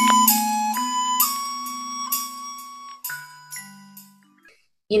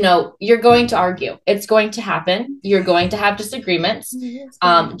 You're going to argue. It's going to happen. You're going to have disagreements.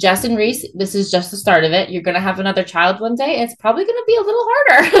 Jess and Reece, this is just the start of it. You're going to have another child one day. It's probably going to be a little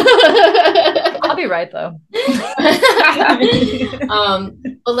harder. I'll be right, though.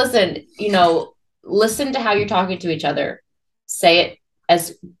 But listen, listen to how you're talking to each other. Say it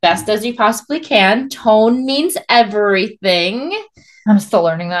as best as you possibly can. Tone means everything. I'm still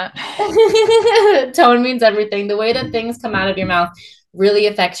learning that. Tone means everything. The way that things come out of your mouth really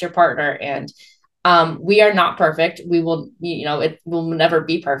affects your partner. And We are not perfect. We will, it will never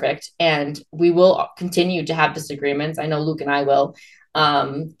be perfect. And we will continue to have disagreements. I know Luke and I will,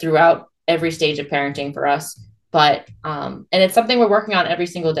 throughout every stage of parenting for us. But, and it's something we're working on every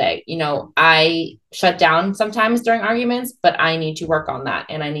single day. I shut down sometimes during arguments, but I need to work on that.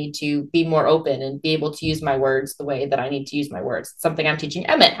 And I need to be more open and be able to use my words the way that I need to use my words. It's something I'm teaching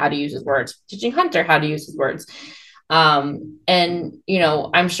Emmett how to use his words, teaching Hunter how to use his words. And,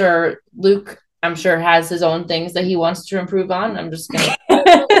 I'm sure Luke, has his own things that he wants to improve on. I'm just going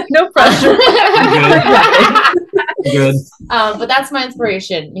to. No pressure. Good. But that's my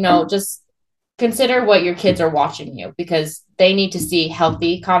inspiration. Just consider what your kids are watching you, because they need to see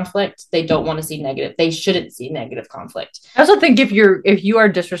healthy conflict. They don't want to see negative. They shouldn't see negative conflict. I also think if you are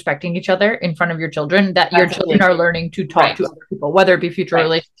disrespecting each other in front of your children, that your children are learning to talk to other people, whether it be future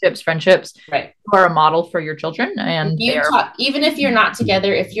relationships, friendships. Right. You are a model for your children, and even if you're not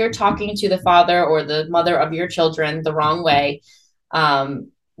together, if you're talking to the father or the mother of your children the wrong way,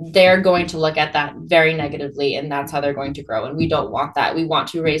 they're going to look at that very negatively, and that's how they're going to grow. And we don't want that. We want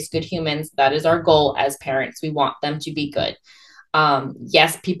to raise good humans. That is our goal as parents. We want them to be good.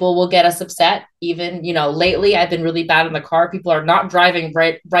 Yes, people will get us upset. Even, lately I've been really bad in the car. People are not driving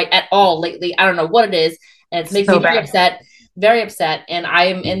right at all lately. I don't know what it is. And it makes me very upset. And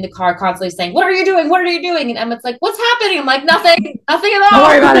I'm in the car constantly saying, what are you doing? What are you doing? And Emmett's like, what's happening? I'm like, nothing at all. Don't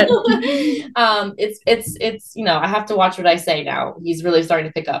worry about it. It's, I have to watch what I say now. He's really starting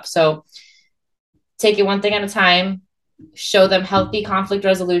to pick up. So take it one thing at a time, show them healthy conflict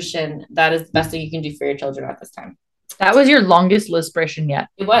resolution. That is the best thing you can do for your children at this time. That was your longest illustration yet.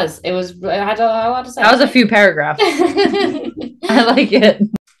 It was, I had a lot to say. That was a few paragraphs. I like it.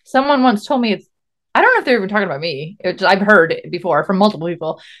 Someone once told me I don't know if they're even talking about me. I've heard it before from multiple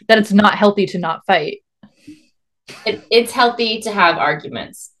people that it's not healthy to not fight. It's healthy to have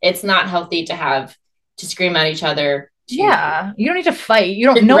arguments. It's not healthy to scream at each other. Yeah, you don't need to fight. You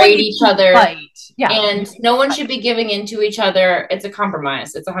don't grade each other. Fight. Yeah, and no one should be giving into each other. It's a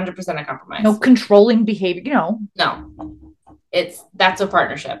compromise. It's 100% a compromise. No controlling behavior. No, that's a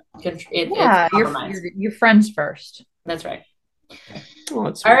partnership. It's your friends first. That's right. Oh,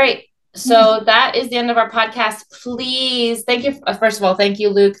 that's all right. So that is the end of our podcast. Please, thank you. First of all, thank you,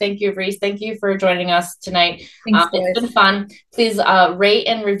 Luke. Thank you, Reece. Thank you for joining us tonight. It's been fun. Please rate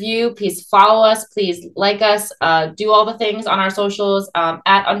and review. Please follow us. Please like us. Do all the things on our socials, at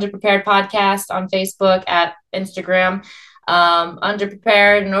Underprepared Podcast on Facebook, at Instagram,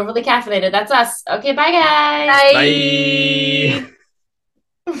 Underprepared and Overly Caffeinated. That's us. Okay, bye, guys. Bye.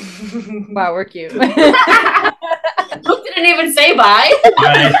 Wow, we're cute. Luke didn't even say bye.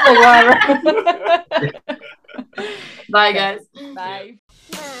 Bye, guys. Bye.